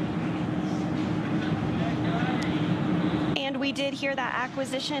 And we did hear that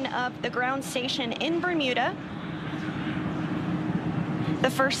acquisition of the ground station in Bermuda. The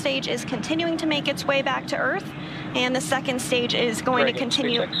first stage is continuing to make its way back to Earth, and the second stage is going to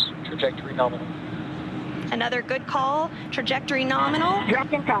continue. SpaceX, trajectory nominal. Another good call, trajectory nominal.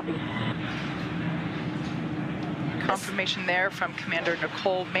 Dragon copy. Confirmation there from Commander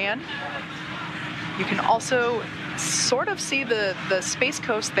Nicole Mann. You can also sort of see the Space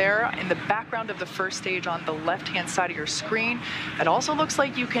Coast there in the background of the first stage on the left-hand side of your screen. It also looks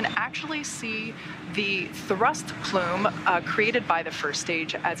like you can actually see the thrust plume created by the first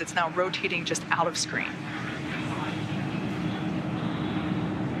stage as it's now rotating just out of screen.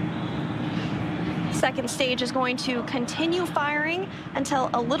 Second stage is going to continue firing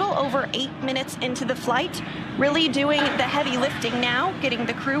until a little over 8 minutes into the flight, really doing the heavy lifting now, getting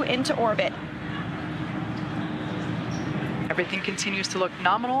the crew into orbit. Everything continues to look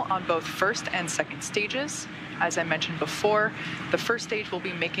nominal on both first and second stages. As I mentioned before, the first stage will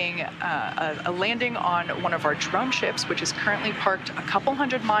be making a landing on one of our drone ships, which is currently parked a couple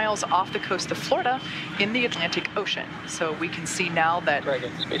hundred miles off the coast of Florida in the Atlantic Ocean. So we can see now that... Dragon,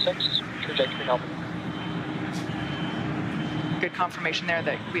 SpaceX, trajectory nominal. Good confirmation there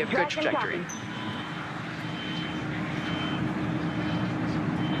that we have good trajectory.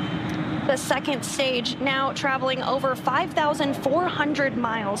 The second stage now traveling over 5,400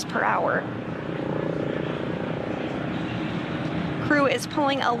 miles per hour. Crew is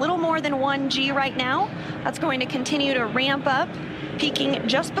pulling a little more than 1 G right now. That's going to continue to ramp up, peaking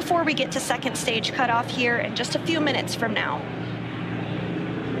just before we get to second stage cutoff here in just a few minutes from now.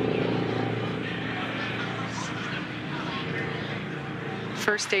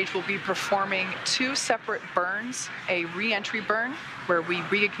 First stage will be performing 2 separate burns, a re-entry burn where we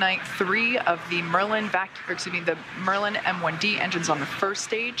reignite 3 of the Merlin the Merlin M1D engines on the first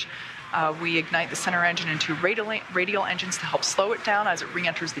stage. We ignite the center engine into radial engines to help slow it down as it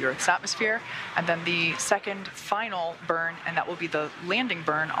re-enters the Earth's atmosphere. And then the second final burn, and that will be the landing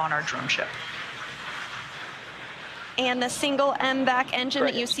burn on our drone ship. And the single MVAC engine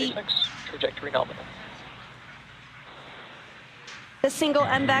that you see... Trajectory nominal. The single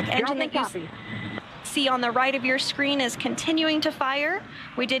MVAC engine that you see on the right of your screen is continuing to fire.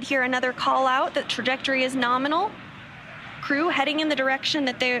 We did hear another call out that trajectory is nominal. Crew heading in the direction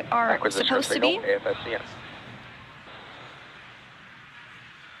that they are supposed to be.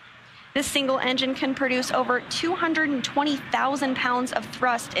 This single engine can produce over 220,000 pounds of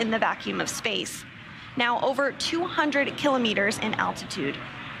thrust in the vacuum of space. Now over 200 kilometers in altitude.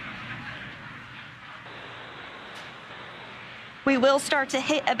 We will start to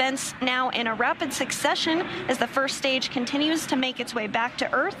hit events now in a rapid succession as the first stage continues to make its way back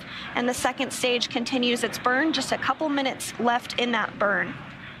to Earth and the second stage continues its burn. Just a couple minutes left in that burn.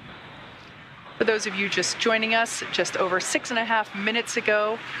 For those of you just joining us, just over 6.5 minutes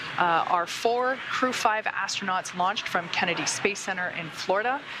ago, our 4 Crew 5 astronauts launched from Kennedy Space Center in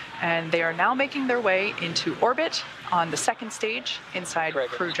Florida, and they are now making their way into orbit on the second stage inside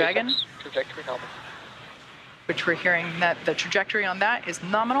Crew Dragon. Trajectory nominal. Which we're hearing that the trajectory on that is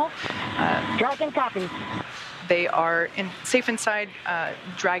nominal. Dragon copy. They are safe inside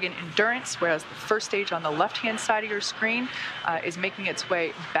Dragon Endurance, whereas the first stage on the left-hand side of your screen is making its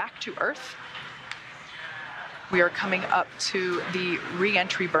way back to Earth. We are coming up to the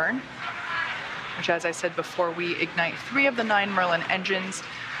re-entry burn, which, as I said before, we ignite 3 of the 9 Merlin engines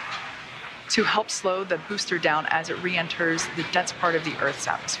to help slow the booster down as it re-enters the dense part of the Earth's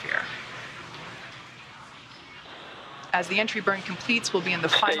atmosphere. As the entry burn completes, we'll be in the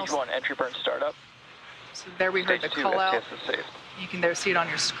final... Stage 1, entry burn startup. So there we heard the call out. You can there see it on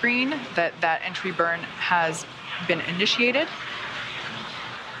your screen that that entry burn has been initiated.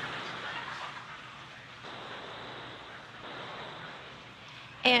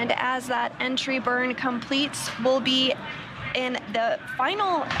 And as that entry burn completes, we'll be in the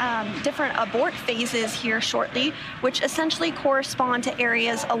final different abort phases here shortly, which essentially correspond to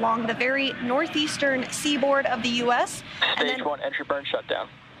areas along the very northeastern seaboard of the U.S. Stage 1 entry burn shut down.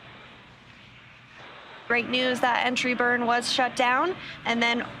 Great news, that entry burn was shut down, and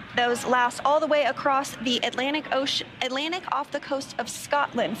then those last all the way across the Atlantic off the coast of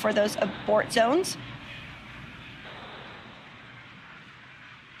Scotland for those abort zones.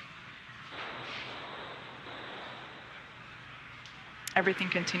 Everything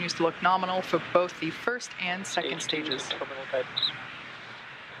continues to look nominal for both the first and second stages. Terminal guidance.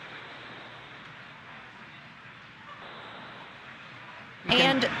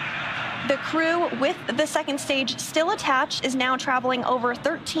 And the crew with the second stage still attached is now traveling over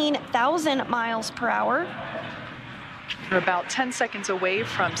 13,000 miles per hour. We're about 10 seconds away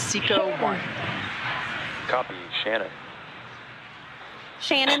from SECO 1. Copy, Shannon.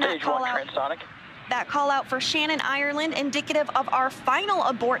 Shannon, Stage 1 transonic. That call out for Shannon, Ireland, indicative of our final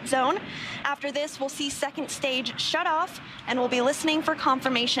abort zone. After this, we'll see second stage shut off, and we'll be listening for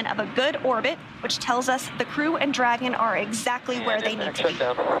confirmation of a good orbit, which tells us the crew and Dragon are exactly where they need to be.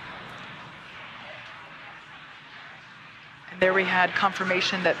 And there we had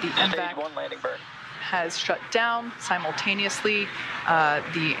confirmation that the Stage 1 landing burn has shut down simultaneously.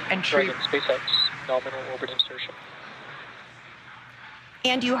 The entry... Dragon SpaceX, nominal orbit insertion.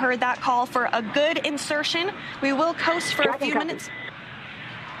 And you heard that call for a good insertion. We will coast for a few minutes.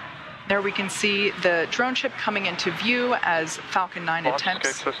 There we can see the drone ship coming into view as Falcon 9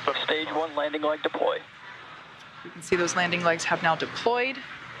 attempts. Stage 1 landing leg deploy. You can see those landing legs have now deployed. And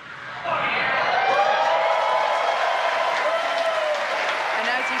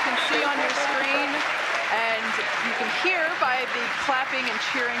as you can see on your screen, and you can hear by the clapping and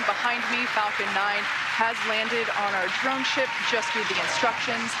cheering behind me, Falcon 9 has landed on our drone ship, just through the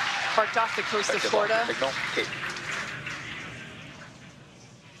instructions, parked off the coast of Florida.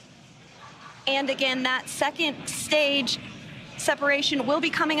 And again, that second stage separation will be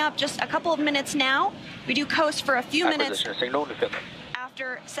coming up just a couple of minutes now. We do coast for a few minutes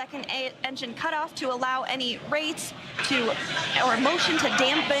after second engine cutoff to allow any rates or motion to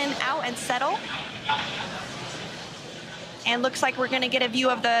dampen out and settle. And looks like we're going to get a view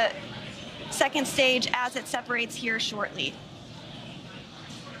of the second stage as it separates here shortly.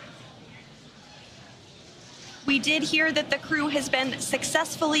 We did hear that the crew has been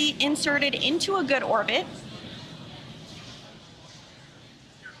successfully inserted into a good orbit.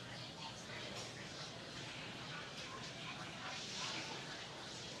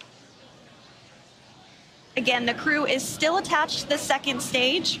 Again, the crew is still attached to the second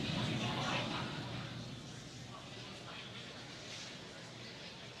stage.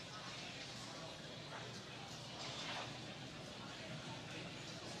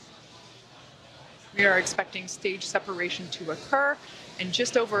 We are expecting stage separation to occur in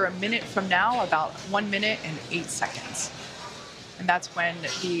just over a minute from now, about 1 minute and 8 seconds. And that's when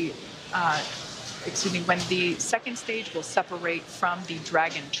the, when the second stage will separate from the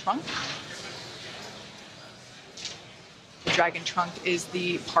Dragon trunk. The Dragon trunk is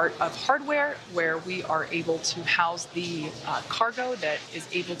the part of hardware where we are able to house the cargo that is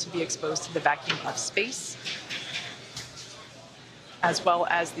able to be exposed to the vacuum of space, as well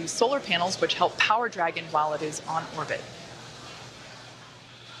as the solar panels which help power Dragon while it is on orbit.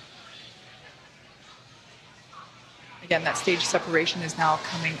 Again, that stage separation is now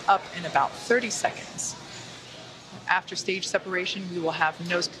coming up in about 30 seconds. after stage separation, we will have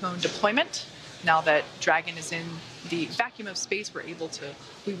nose cone deployment. Now that Dragon is in the vacuum of space,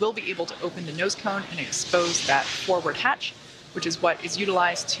 we will be able to open the nose cone and expose that forward hatch, which is what is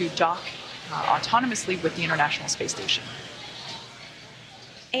utilized to dock autonomously with the International Space Station.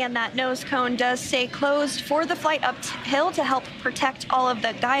 And that nose cone does stay closed for the flight uphill to help protect all of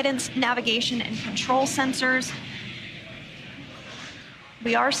the guidance, navigation, and control sensors.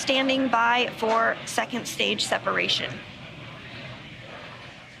 We are standing by for second stage separation.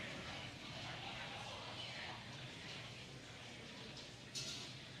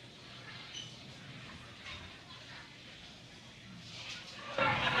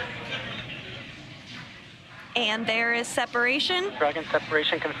 And there is separation. Dragon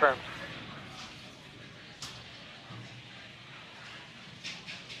separation confirmed.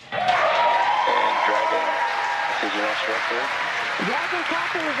 And Dragon, this is your launch director. Dragon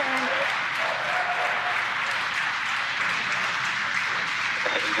copies and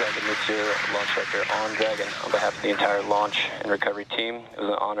Dragon, this is your launch director on Dragon. On behalf of the entire launch and recovery team, it was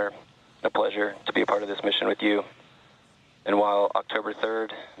an honor and a pleasure to be a part of this mission with you. And while October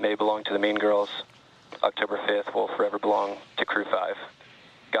 3rd may belong to the Mean Girls, October 5th will forever belong to Crew 5.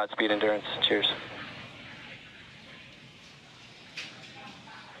 Godspeed, Endurance. Cheers.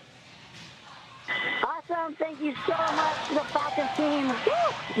 awesome. Thank you so much to the Falcon team.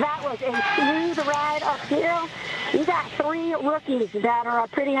 Woo! That was a smooth ride uphill. You got 3 rookies that are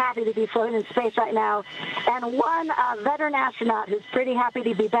pretty happy to be floating in space right now, and 1 veteran astronaut who's pretty happy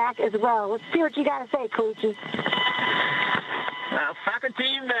to be back as well. Let's see what you got to say, Coachy. Falcon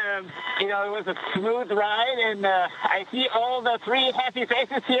team, it was a smooth ride, and I see all the 3 happy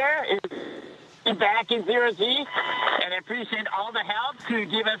faces here. Back in 0G, and I appreciate all the help to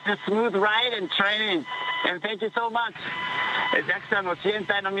give us a smooth ride and training. And thank you so much. JAXA の支援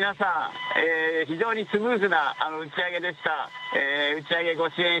隊の皆さん、非常にスムーズな打ち上げでした。打ち上げご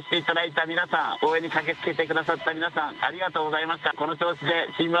支援していただいた皆さん、応援に駆けつけてくださった皆さん、ありがとうございました。この調子で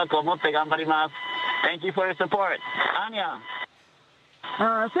チームワークを持って頑張ります。Thank you for your support. Anya.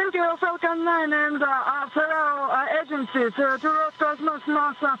 Thank you, Falcon 9 and fellow agencies, to Roscosmos,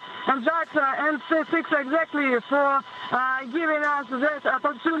 NASA, and JAXA, and SpaceX exactly for giving us that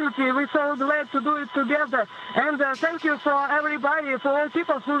opportunity. We're so glad to do it together. And thank you for everybody, for all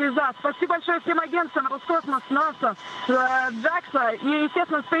people who with us. Спасибо большое всем агентствам Роскосмос, NASA, JAXA и,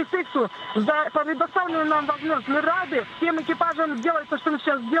 естественно, SpaceX за предоставленную нам возможность. Мы рады всем экипажам делать то, что мы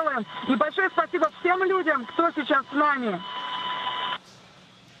сейчас делаем. И большое спасибо всем людям, кто сейчас с нами.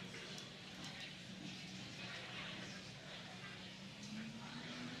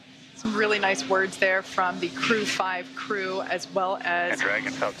 Some really nice words there from the Crew 5 crew, as well as... And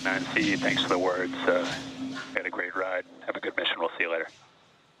Dragon Falcon 9C, thanks for the words. Had a great ride. Have a good mission. We'll see you later.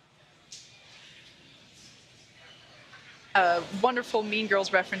 A wonderful Mean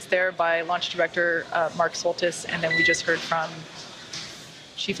Girls reference there by Launch Director Mark Soltis, and then we just heard from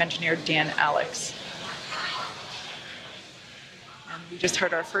Chief Engineer Dan Alex. And we just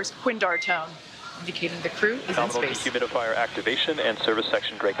heard our first Quindar tone, indicating the crew is in space. Dehumidifier activation and service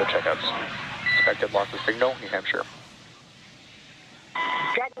section Draco checkouts. Expected loss of signal, New Hampshire.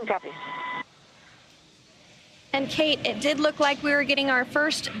 Dragon copy. And Kate, it did look like we were getting our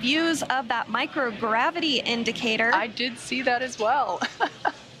first views of that microgravity indicator. I did see that as well.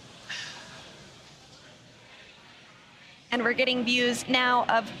 And we're getting views now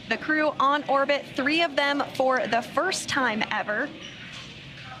of the crew on orbit, 3 of them for the first time ever.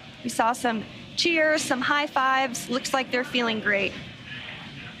 We saw some cheers, some high fives. Looks like they're feeling great.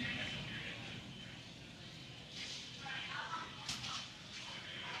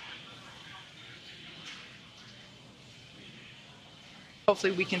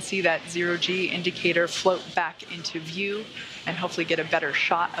 Hopefully we can see that 0G indicator float back into view and hopefully get a better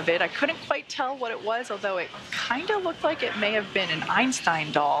shot of it. I couldn't quite tell what it was, although it kind of looked like it may have been an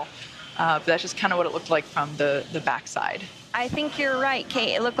Einstein doll. But that's just kind of what it looked like from the backside. I think you're right,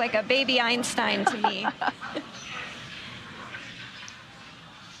 Kate. It looked like a baby Einstein to me.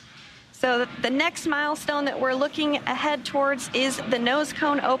 So the next milestone that we're looking ahead towards is the nose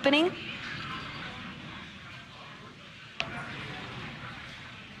cone opening.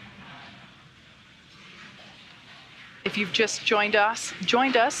 If you've just joined us,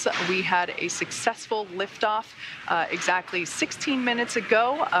 we had a successful liftoff exactly 16 minutes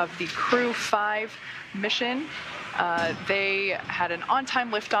ago of the Crew 5 mission. They had an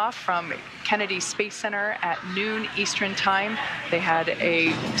on-time liftoff from Kennedy Space Center at noon Eastern Time. They had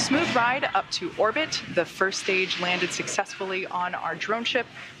a smooth ride up to orbit. The first stage landed successfully on our drone ship.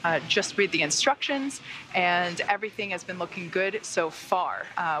 Just read the instructions, and everything has been looking good so far.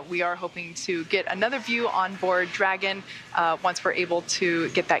 We are hoping to get another view on board Dragon once we're able to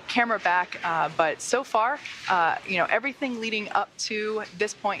get that camera back. But so far, everything leading up to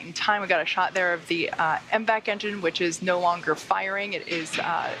this point in time, we got a shot there of the MVAC engine, which is no longer firing. It is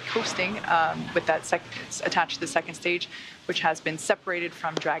coasting with that it's attached to the second stage, which has been separated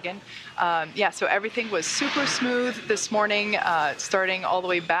from Dragon. So everything was super smooth this morning, starting all the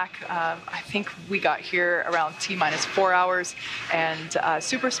way back. I think we got here around T-4 hours, and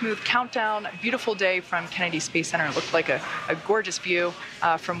super smooth countdown. Beautiful day from Kennedy Space Center. It looked like a gorgeous view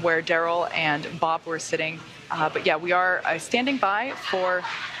from where Daryl and Bob were sitting. But yeah, we are standing by for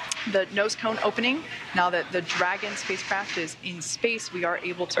the nose cone opening. Now that the Dragon spacecraft is in space, we are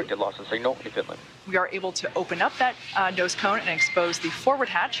able to loss of signal in Finland. We are able to open up that nose cone and expose the forward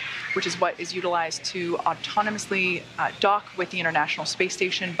hatch, which is what is utilized to autonomously dock with the International Space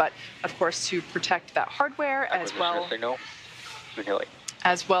Station, but of course to protect that hardware as well.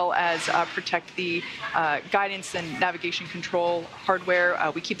 As well as protect the guidance and navigation control hardware.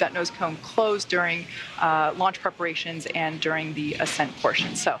 We keep that nose cone closed during launch preparations and during the ascent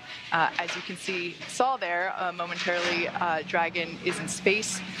portion. So as you can saw there momentarily, Dragon is in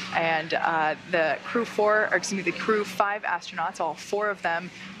space, and the crew 5 astronauts, all 4 of them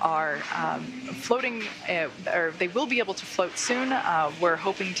are floating, or they will be able to float soon. We're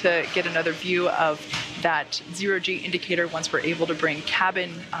hoping to get another view of that zero-G indicator once we're able to bring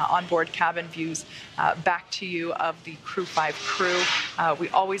onboard cabin views back to you of the Crew 5 crew. We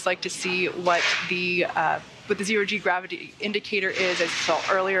always like to see what the zero-G gravity indicator is. As you saw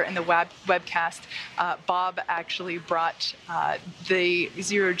earlier in the webcast, Bob actually brought the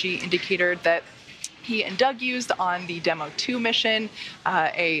zero-G indicator that he and Doug used on the Demo 2 mission,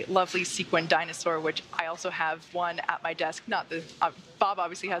 a lovely sequin dinosaur, which I also have one at my desk. Bob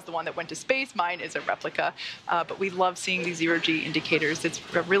obviously has the one that went to space. Mine is a replica, but we love seeing these zero-G indicators. It's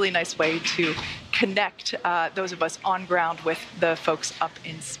a really nice way to connect those of us on ground with the folks up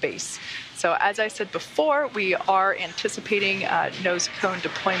in space. So as I said before, we are anticipating nose cone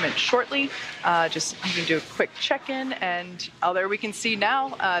deployment shortly. I'm going to do a quick check-in, and there we can see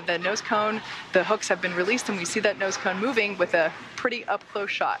now the nose cone, the hooks have been released, and we see that nose cone moving with a pretty up-close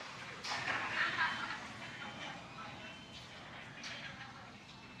shot.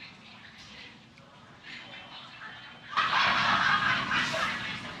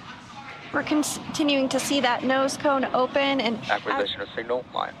 We're continuing to see that nose cone open, and acquisition of signal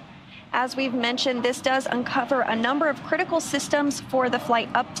line. As we've mentioned, this does uncover a number of critical systems for the flight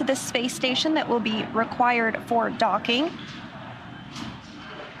up to the space station that will be required for docking.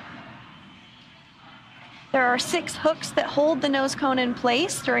 There are 6 hooks that hold the nose cone in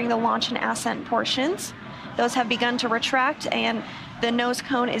place during the launch and ascent portions. Those have begun to retract, and the nose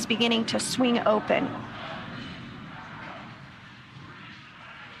cone is beginning to swing open.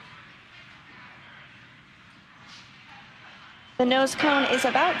 The nose cone is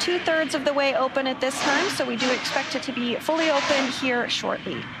about 2/3 of the way open at this time, so we do expect it to be fully open here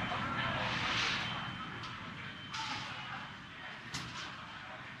shortly.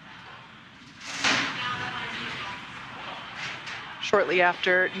 Shortly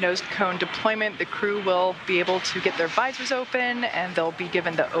after nose cone deployment, the crew will be able to get their visors open, and they'll be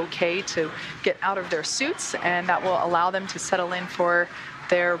given the okay to get out of their suits, and that will allow them to settle in for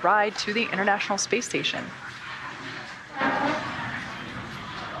their ride to the International Space Station.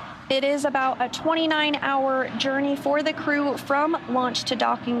 It is about a 29-hour journey for the crew from launch to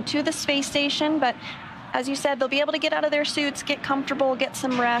docking to the space station, but as you said, they'll be able to get out of their suits, get comfortable, get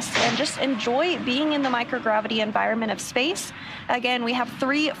some rest, and just enjoy being in the microgravity environment of space. Again, we have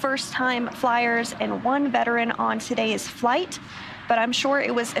 3 first-time flyers and 1 veteran on today's flight, but I'm sure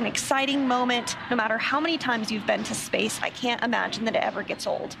it was an exciting moment no matter how many times you've been to space. I can't imagine that it ever gets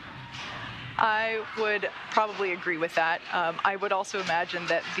old. I would probably agree with that. I would also imagine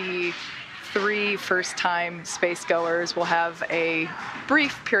that the 3 first-time space goers will have a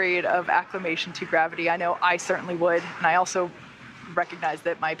brief period of acclimation to gravity. I know I certainly would, and I also recognize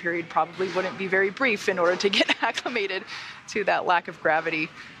that my period probably wouldn't be very brief in order to get acclimated to that lack of gravity.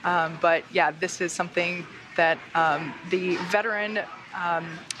 But yeah, this is something that the veteran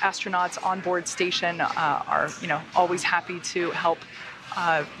astronauts on board station are, always happy to help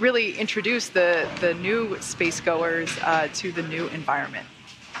really introduce the new space goers to the new environment.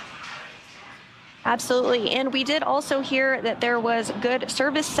 Absolutely. And we did also hear that there was good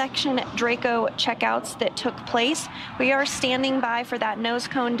service section Draco checkouts that took place. We are standing by for that nose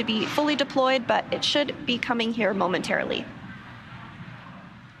cone to be fully deployed, but it should be coming here momentarily.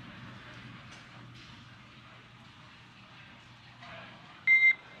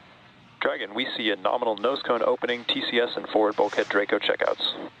 Dragon, we see a nominal nose cone opening, TCS and forward bulkhead Draco checkouts.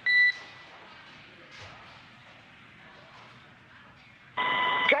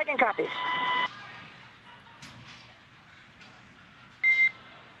 Dragon copies.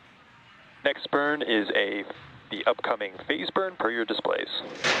 Next burn is the upcoming phase burn per your displays.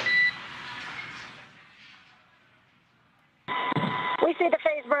 We see the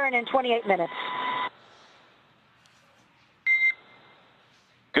phase burn in 28 minutes.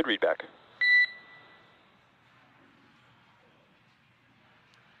 Good readback.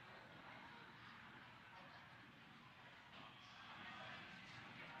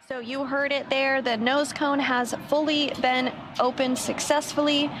 So you heard it there. The nose cone has fully been opened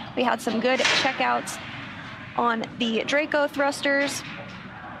successfully. We had some good checkouts on the Draco thrusters,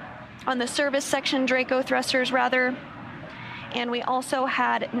 on the service section Draco thrusters rather. And we also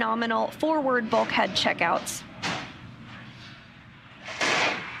had nominal forward bulkhead checkouts.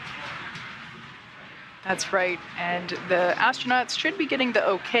 That's right, and the astronauts should be getting the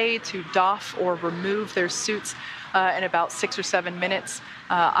okay to doff or remove their suits in about 6 or 7 minutes.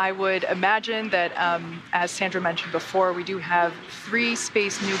 I would imagine that, as Sandra mentioned before, we do have 3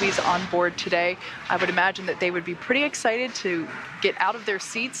 space newbies on board today. I would imagine that they would be pretty excited to get out of their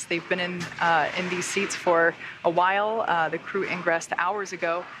seats. They've been in these seats for a while. The crew ingressed hours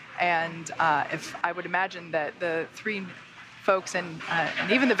ago, and I would imagine that the 3 folks and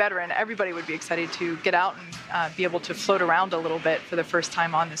even the veteran, everybody would be excited to get out and be able to float around a little bit for the first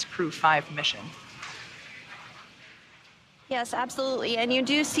time on this Crew 5 mission. Yes, absolutely. And you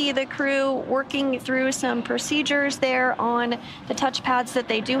do see the crew working through some procedures there on the touchpads that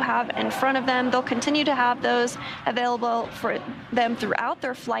they do have in front of them. They'll continue to have those available for them throughout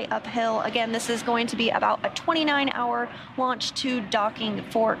their flight uphill. Again, this is going to be about a 29-hour launch to docking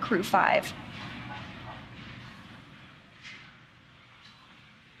for Crew 5.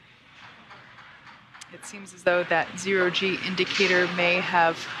 It seems as though that 0G indicator may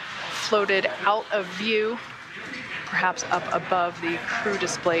have floated out of view, perhaps up above the crew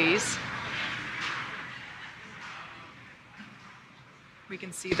displays. We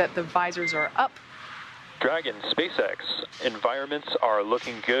can see that the visors are up. Dragon, SpaceX, environments are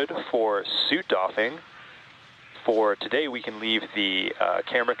looking good for suit doffing. For today, we can leave the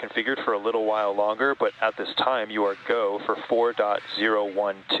camera configured for a little while longer, but at this time, you are go for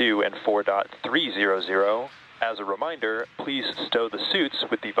 4.012 and 4.300. As a reminder, please stow the suits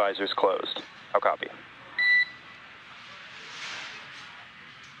with the visors closed. I'll copy.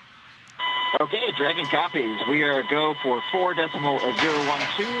 Okay, Dragon copies. We are go for 4.012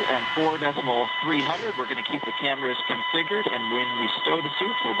 and 4.300. We're going to keep the cameras configured, and when we stow the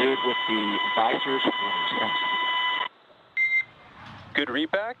suits, we'll do it with the visors closed. Good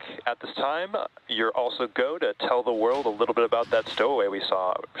readback. At this time, you're also go to tell the world a little bit about that stowaway we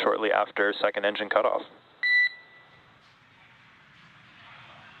saw shortly after second engine cutoff.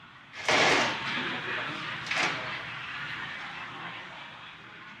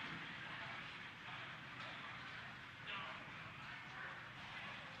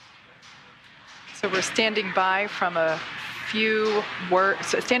 So we're standing by from a few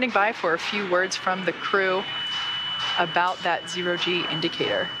words, standing by for a few words from the crew about that 0G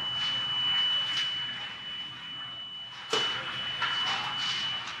indicator.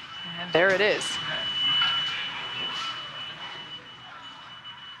 And there it is.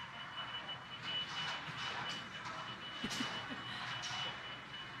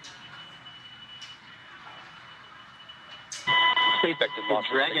 SpaceX is launch.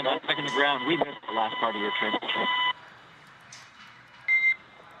 Dragon, I'm back in the ground. We missed the last part of your transition.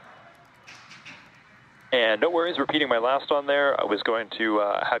 And no worries, repeating my last one there. I was going to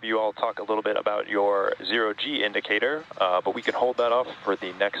have you all talk a little bit about your 0G indicator, but we can hold that off for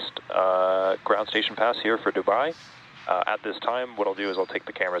the next ground station pass here for Dubai. At this time, what I'll do is I'll take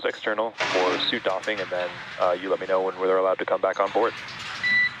the cameras external for suit doffing, and then you let me know when they're allowed to come back on board.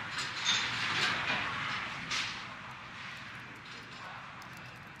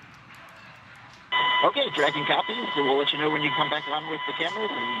 Okay, Dragon copies. So we'll let you know when you come back on with the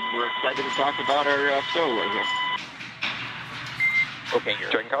cameras, and we're excited to talk about our stowaway here. Okay,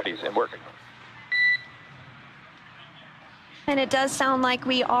 Dragon copies and working. And it does sound like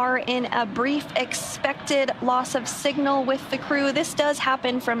we are in a brief expected loss of signal with the crew. This does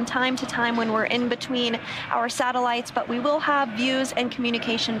happen from time to time when we're in between our satellites, but we will have views and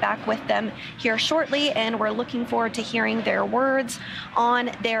communication back with them here shortly, and we're looking forward to hearing their words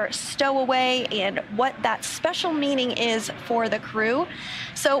on their stowaway and what that special meaning is for the crew.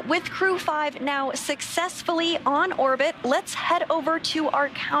 So with Crew 5 now successfully on orbit, let's head over to our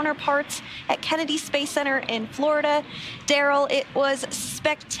counterparts at Kennedy Space Center in Florida. Daryl, it was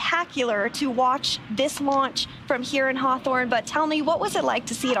spectacular to watch this launch from here in Hawthorne, but tell me, what was it like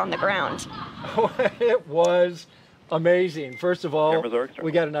to see it on the ground? It was amazing. First of all,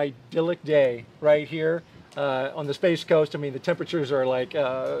 we got an idyllic day right here on the Space Coast. I mean, the temperatures are like,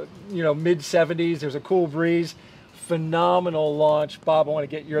 mid 70s. There's a cool breeze. Phenomenal launch. Bob, I want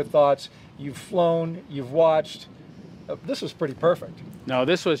to get your thoughts. You've flown, you've watched. This was pretty perfect. No,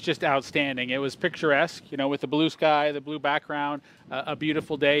 this was just outstanding. It was picturesque, with the blue sky, the blue background, a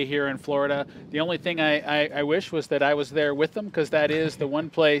beautiful day here in Florida. The only thing I wish was that I was there with them, because that is the one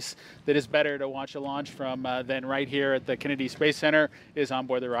place that is better to watch a launch from than right here at the Kennedy Space Center is on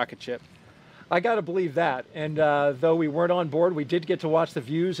board the rocket ship. I got to believe that. And though we weren't on board, we did get to watch the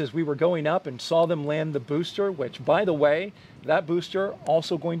views as we were going up and saw them land the booster, which, by the way, that booster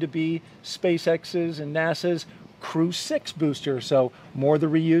also going to be SpaceX's and NASA's Crew 6 booster. So more the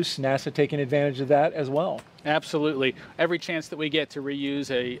reuse, NASA taking advantage of that as well. Absolutely. Every chance that we get to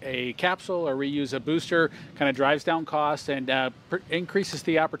reuse a capsule or reuse a booster kind of drives down costs and increases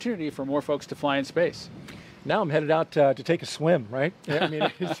the opportunity for more folks to fly in space. Now I'm headed out to take a swim, right? I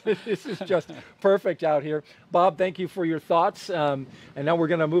mean, this is just perfect out here. Bob, thank you for your thoughts. And now we're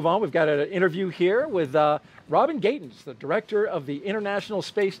going to move on. We've got an interview here with Robin Gatens, the director of the International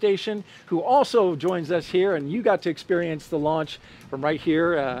Space Station, who also joins us here. And you got to experience the launch from right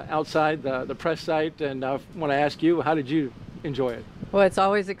here outside the press site. And I want to ask you, how did you enjoy it? Well, it's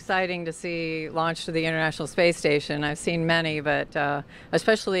always exciting to see launch to the International Space Station. I've seen many, but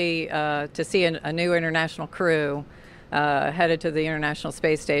especially to see a new international crew headed to the International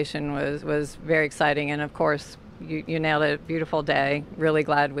Space Station was very exciting. And of course, you nailed it. Beautiful day. Really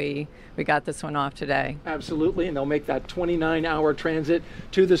glad we got this one off today. Absolutely, and they'll make that 29-hour transit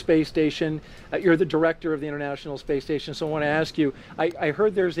to the space station. You're the director of the International Space Station, so I want to ask you, I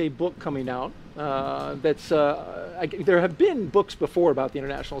heard there's a book coming out there have been books before about the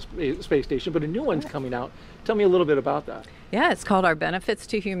International Space Station, but a new one's coming out. Tell me a little bit about that. Yeah, it's called Our Benefits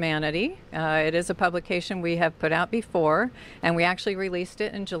to Humanity. It is a publication we have put out before, and we actually released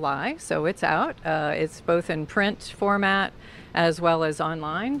it in July, so it's out. It's both in print format as well as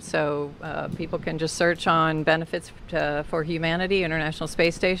online, so people can just search on Benefits for Humanity, International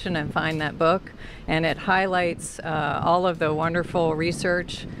Space Station, and find that book. And it highlights all of the wonderful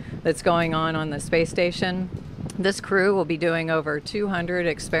research that's going on the space station. This crew will be doing over 200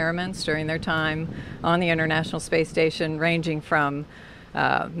 experiments during their time on the International Space Station, ranging from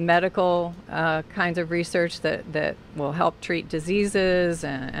medical kinds of research that will help treat diseases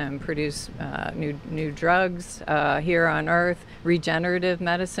and produce new drugs here on Earth, regenerative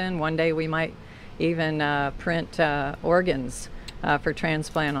medicine. One day we might even print organs for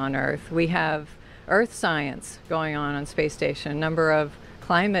transplant on Earth. We have Earth science going on Space Station, a number of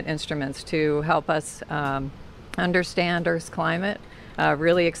climate instruments to help us understand Earth's climate.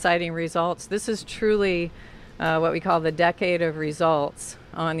 Really exciting results. This is truly what we call the decade of results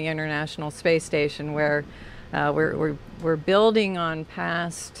on the International Space Station, where we're building on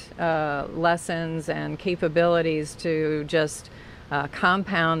past lessons and capabilities to just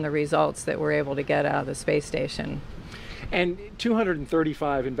compound the results that we're able to get out of the space station. And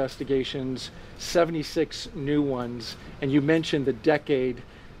 235 investigations, 76 new ones, and you mentioned the decade.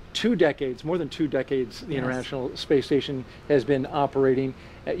 2 decades, more than 2 decades, the International Space Station has been operating.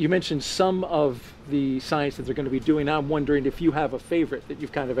 You mentioned some of the science that they're going to be doing. Now I'm wondering if you have a favorite that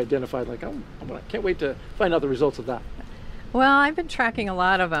you've kind of identified, like, oh, I can't wait to find out the results of that. Well, I've been tracking a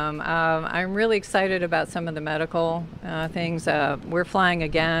lot of them. I'm really excited about some of the medical things. We're flying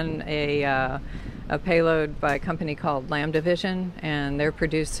again a payload by a company called Lambda Vision, and they're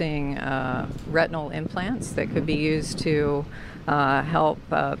producing retinal implants that could be used to help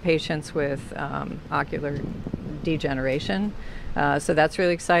patients with ocular degeneration. So that's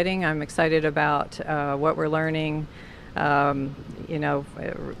really exciting. I'm excited about what we're learning,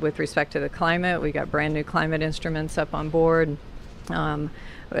 with respect to the climate. We got brand new climate instruments up on board.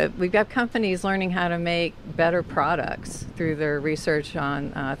 We've got companies learning how to make better products through their research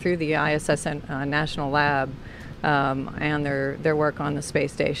on through the ISS National Lab. and their work on the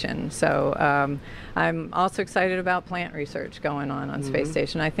space station. So I'm also excited about plant research going on Space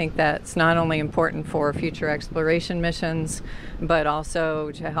Station. I think that's not only important for future exploration missions, but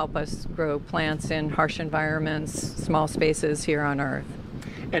also to help us grow plants in harsh environments, small spaces here on Earth.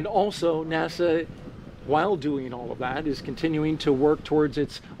 And also NASA, while doing all of that, is continuing to work towards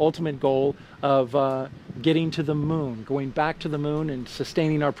its ultimate goal of getting to the moon, going back to the moon and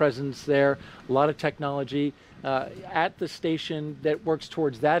sustaining our presence there. A lot of technology at the station that works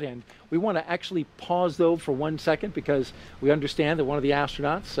towards that end. We want to actually pause though for 1 second, because we understand that one of the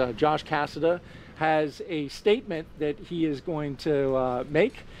astronauts, Josh Cassada, has a statement that he is going to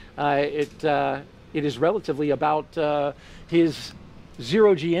make. It is relatively about his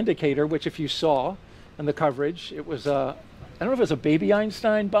zero-G indicator, which if you saw in the coverage, it was I don't know if it was a baby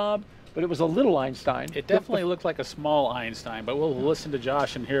Einstein, Bob, but it was a little Einstein. It definitely looked like a small Einstein, but we'll listen to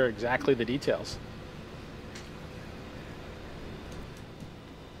Josh and hear exactly the details.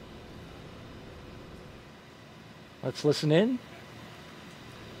 Let's listen in.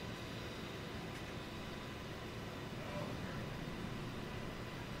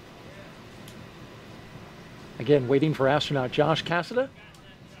 Again, waiting for astronaut Josh Cassada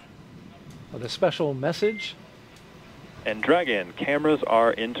with a special message. And Dragon, cameras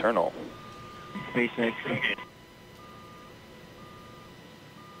are internal. SpaceX.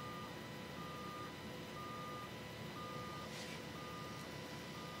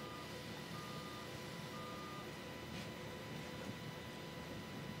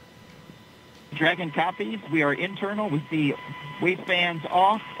 Dragon copies. We are internal with the waistbands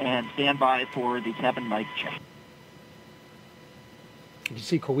off and stand by for the cabin mic check. You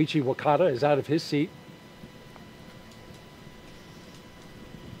see Koichi Wakata is out of his seat.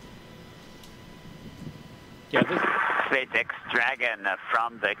 Yeah, SpaceX Dragon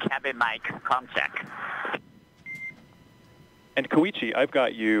from the cabin mic com check. And Koichi, I've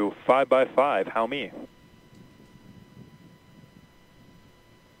got you 5x5. How me?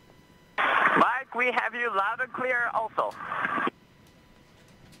 Mike, we have you loud and clear also.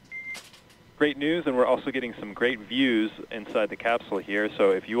 Great news, and we're also getting some great views inside the capsule here,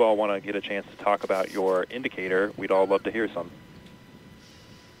 so if you all want to get a chance to talk about your indicator, we'd all love to hear some.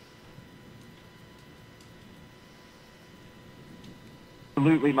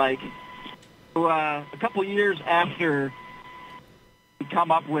 Absolutely, Mike. So, a couple years after he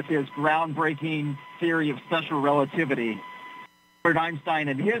come up with his groundbreaking theory of special relativity, Albert Einstein,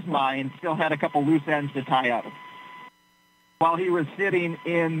 in his mind, still had a couple loose ends to tie up. While he was sitting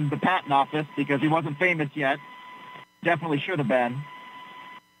in the patent office, because he wasn't famous yet, definitely should have been,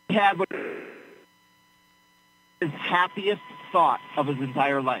 he had what his happiest thought of his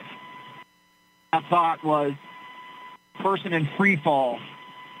entire life. That thought was, a person in free fall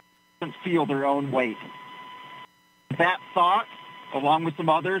doesn't feel their own weight. That thought, along with some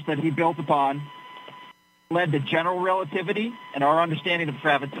others that he built upon, led to general relativity and our understanding of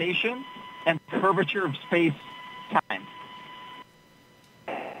gravitation and curvature of space-time.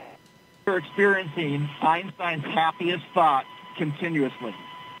 We're experiencing Einstein's happiest thought continuously,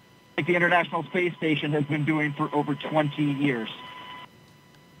 like the International Space Station has been doing for over 20 years.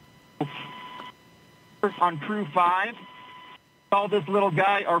 On Crew 5, call this little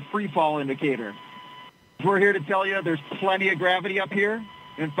guy our free fall indicator. We're here to tell you there's plenty of gravity up here.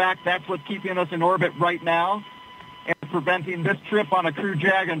 In fact, that's what's keeping us in orbit right now and preventing this trip on a Crew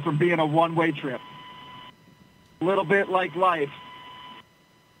Dragon from being a one-way trip. A little bit like life.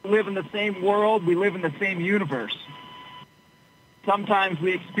 We live in the same world, we live in the same universe. Sometimes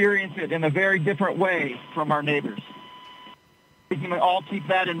we experience it in a very different way from our neighbors. We can all keep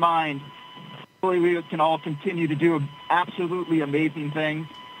that in mind. Hopefully we can all continue to do absolutely amazing things,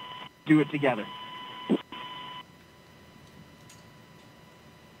 do it together.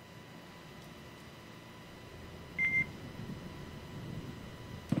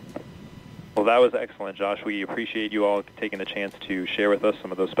 Well, that was excellent, Josh. We appreciate you all taking the chance to share with us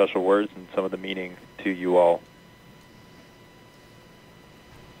some of those special words and some of the meaning to you all.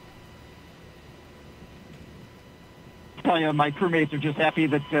 I tell you, my crewmates are just happy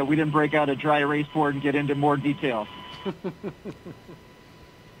that we didn't break out a dry erase board and get into more details.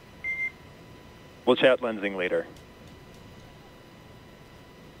 We'll chat lensing later.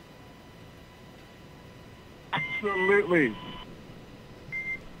 Absolutely.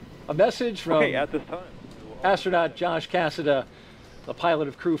 A message from at this time, astronaut Josh Cassada, the pilot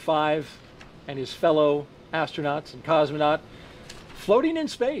of Crew 5, and his fellow astronauts and cosmonaut, floating in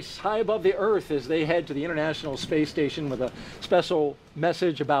space high above the Earth as they head to the International Space Station with a special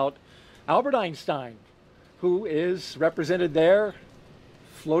message about Albert Einstein, who is represented there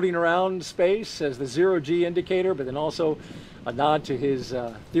floating around space as the zero-G indicator, but then also a nod to his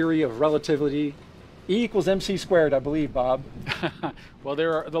theory of relativity. E equals mc squared, I believe, Bob. Well,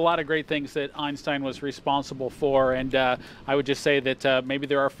 there are a lot of great things that Einstein was responsible for, and I would just say that maybe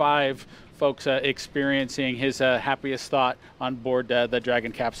there are 5 folks experiencing his happiest thought on board the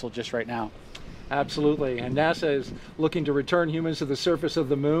Dragon capsule just right now. Absolutely, and NASA is looking to return humans to the surface of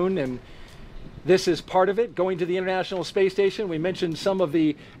the moon, and this is part of it, going to the International Space Station. We mentioned some of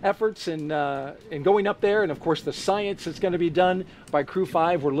the efforts in going up there, and of course the science that's going to be done by Crew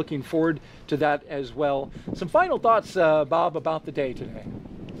 5. We're looking forward to that as well. Some final thoughts, Bob, about the day today.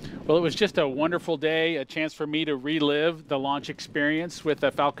 Well, it was just a wonderful day, a chance for me to relive the launch experience with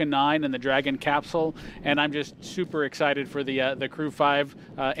the Falcon 9 and the Dragon capsule, and I'm just super excited for the Crew 5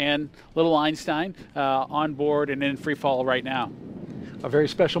 and little Einstein on board and in free fall right now. A very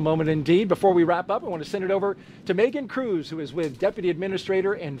special moment indeed. Before we wrap up, I want to send it over to Megan Cruz, who is with Deputy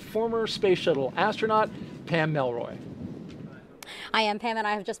Administrator and former Space Shuttle astronaut Pam Melroy. I am Pam, and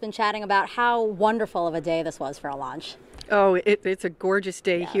I have just been chatting about how wonderful of a day this was for a launch. Oh, it's a gorgeous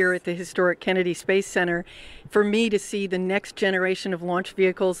day here at the historic Kennedy Space Center. For me to see the next generation of launch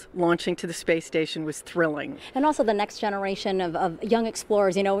vehicles launching to the space station was thrilling. And also the next generation of young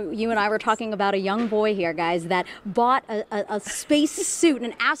explorers. You know, you and I were talking about a young boy here, guys, that bought a space suit,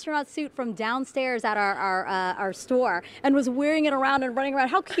 an astronaut suit from downstairs at our store and was wearing it around and running around.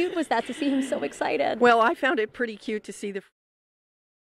 How cute was that to see him so excited? Well, I found it pretty cute to see the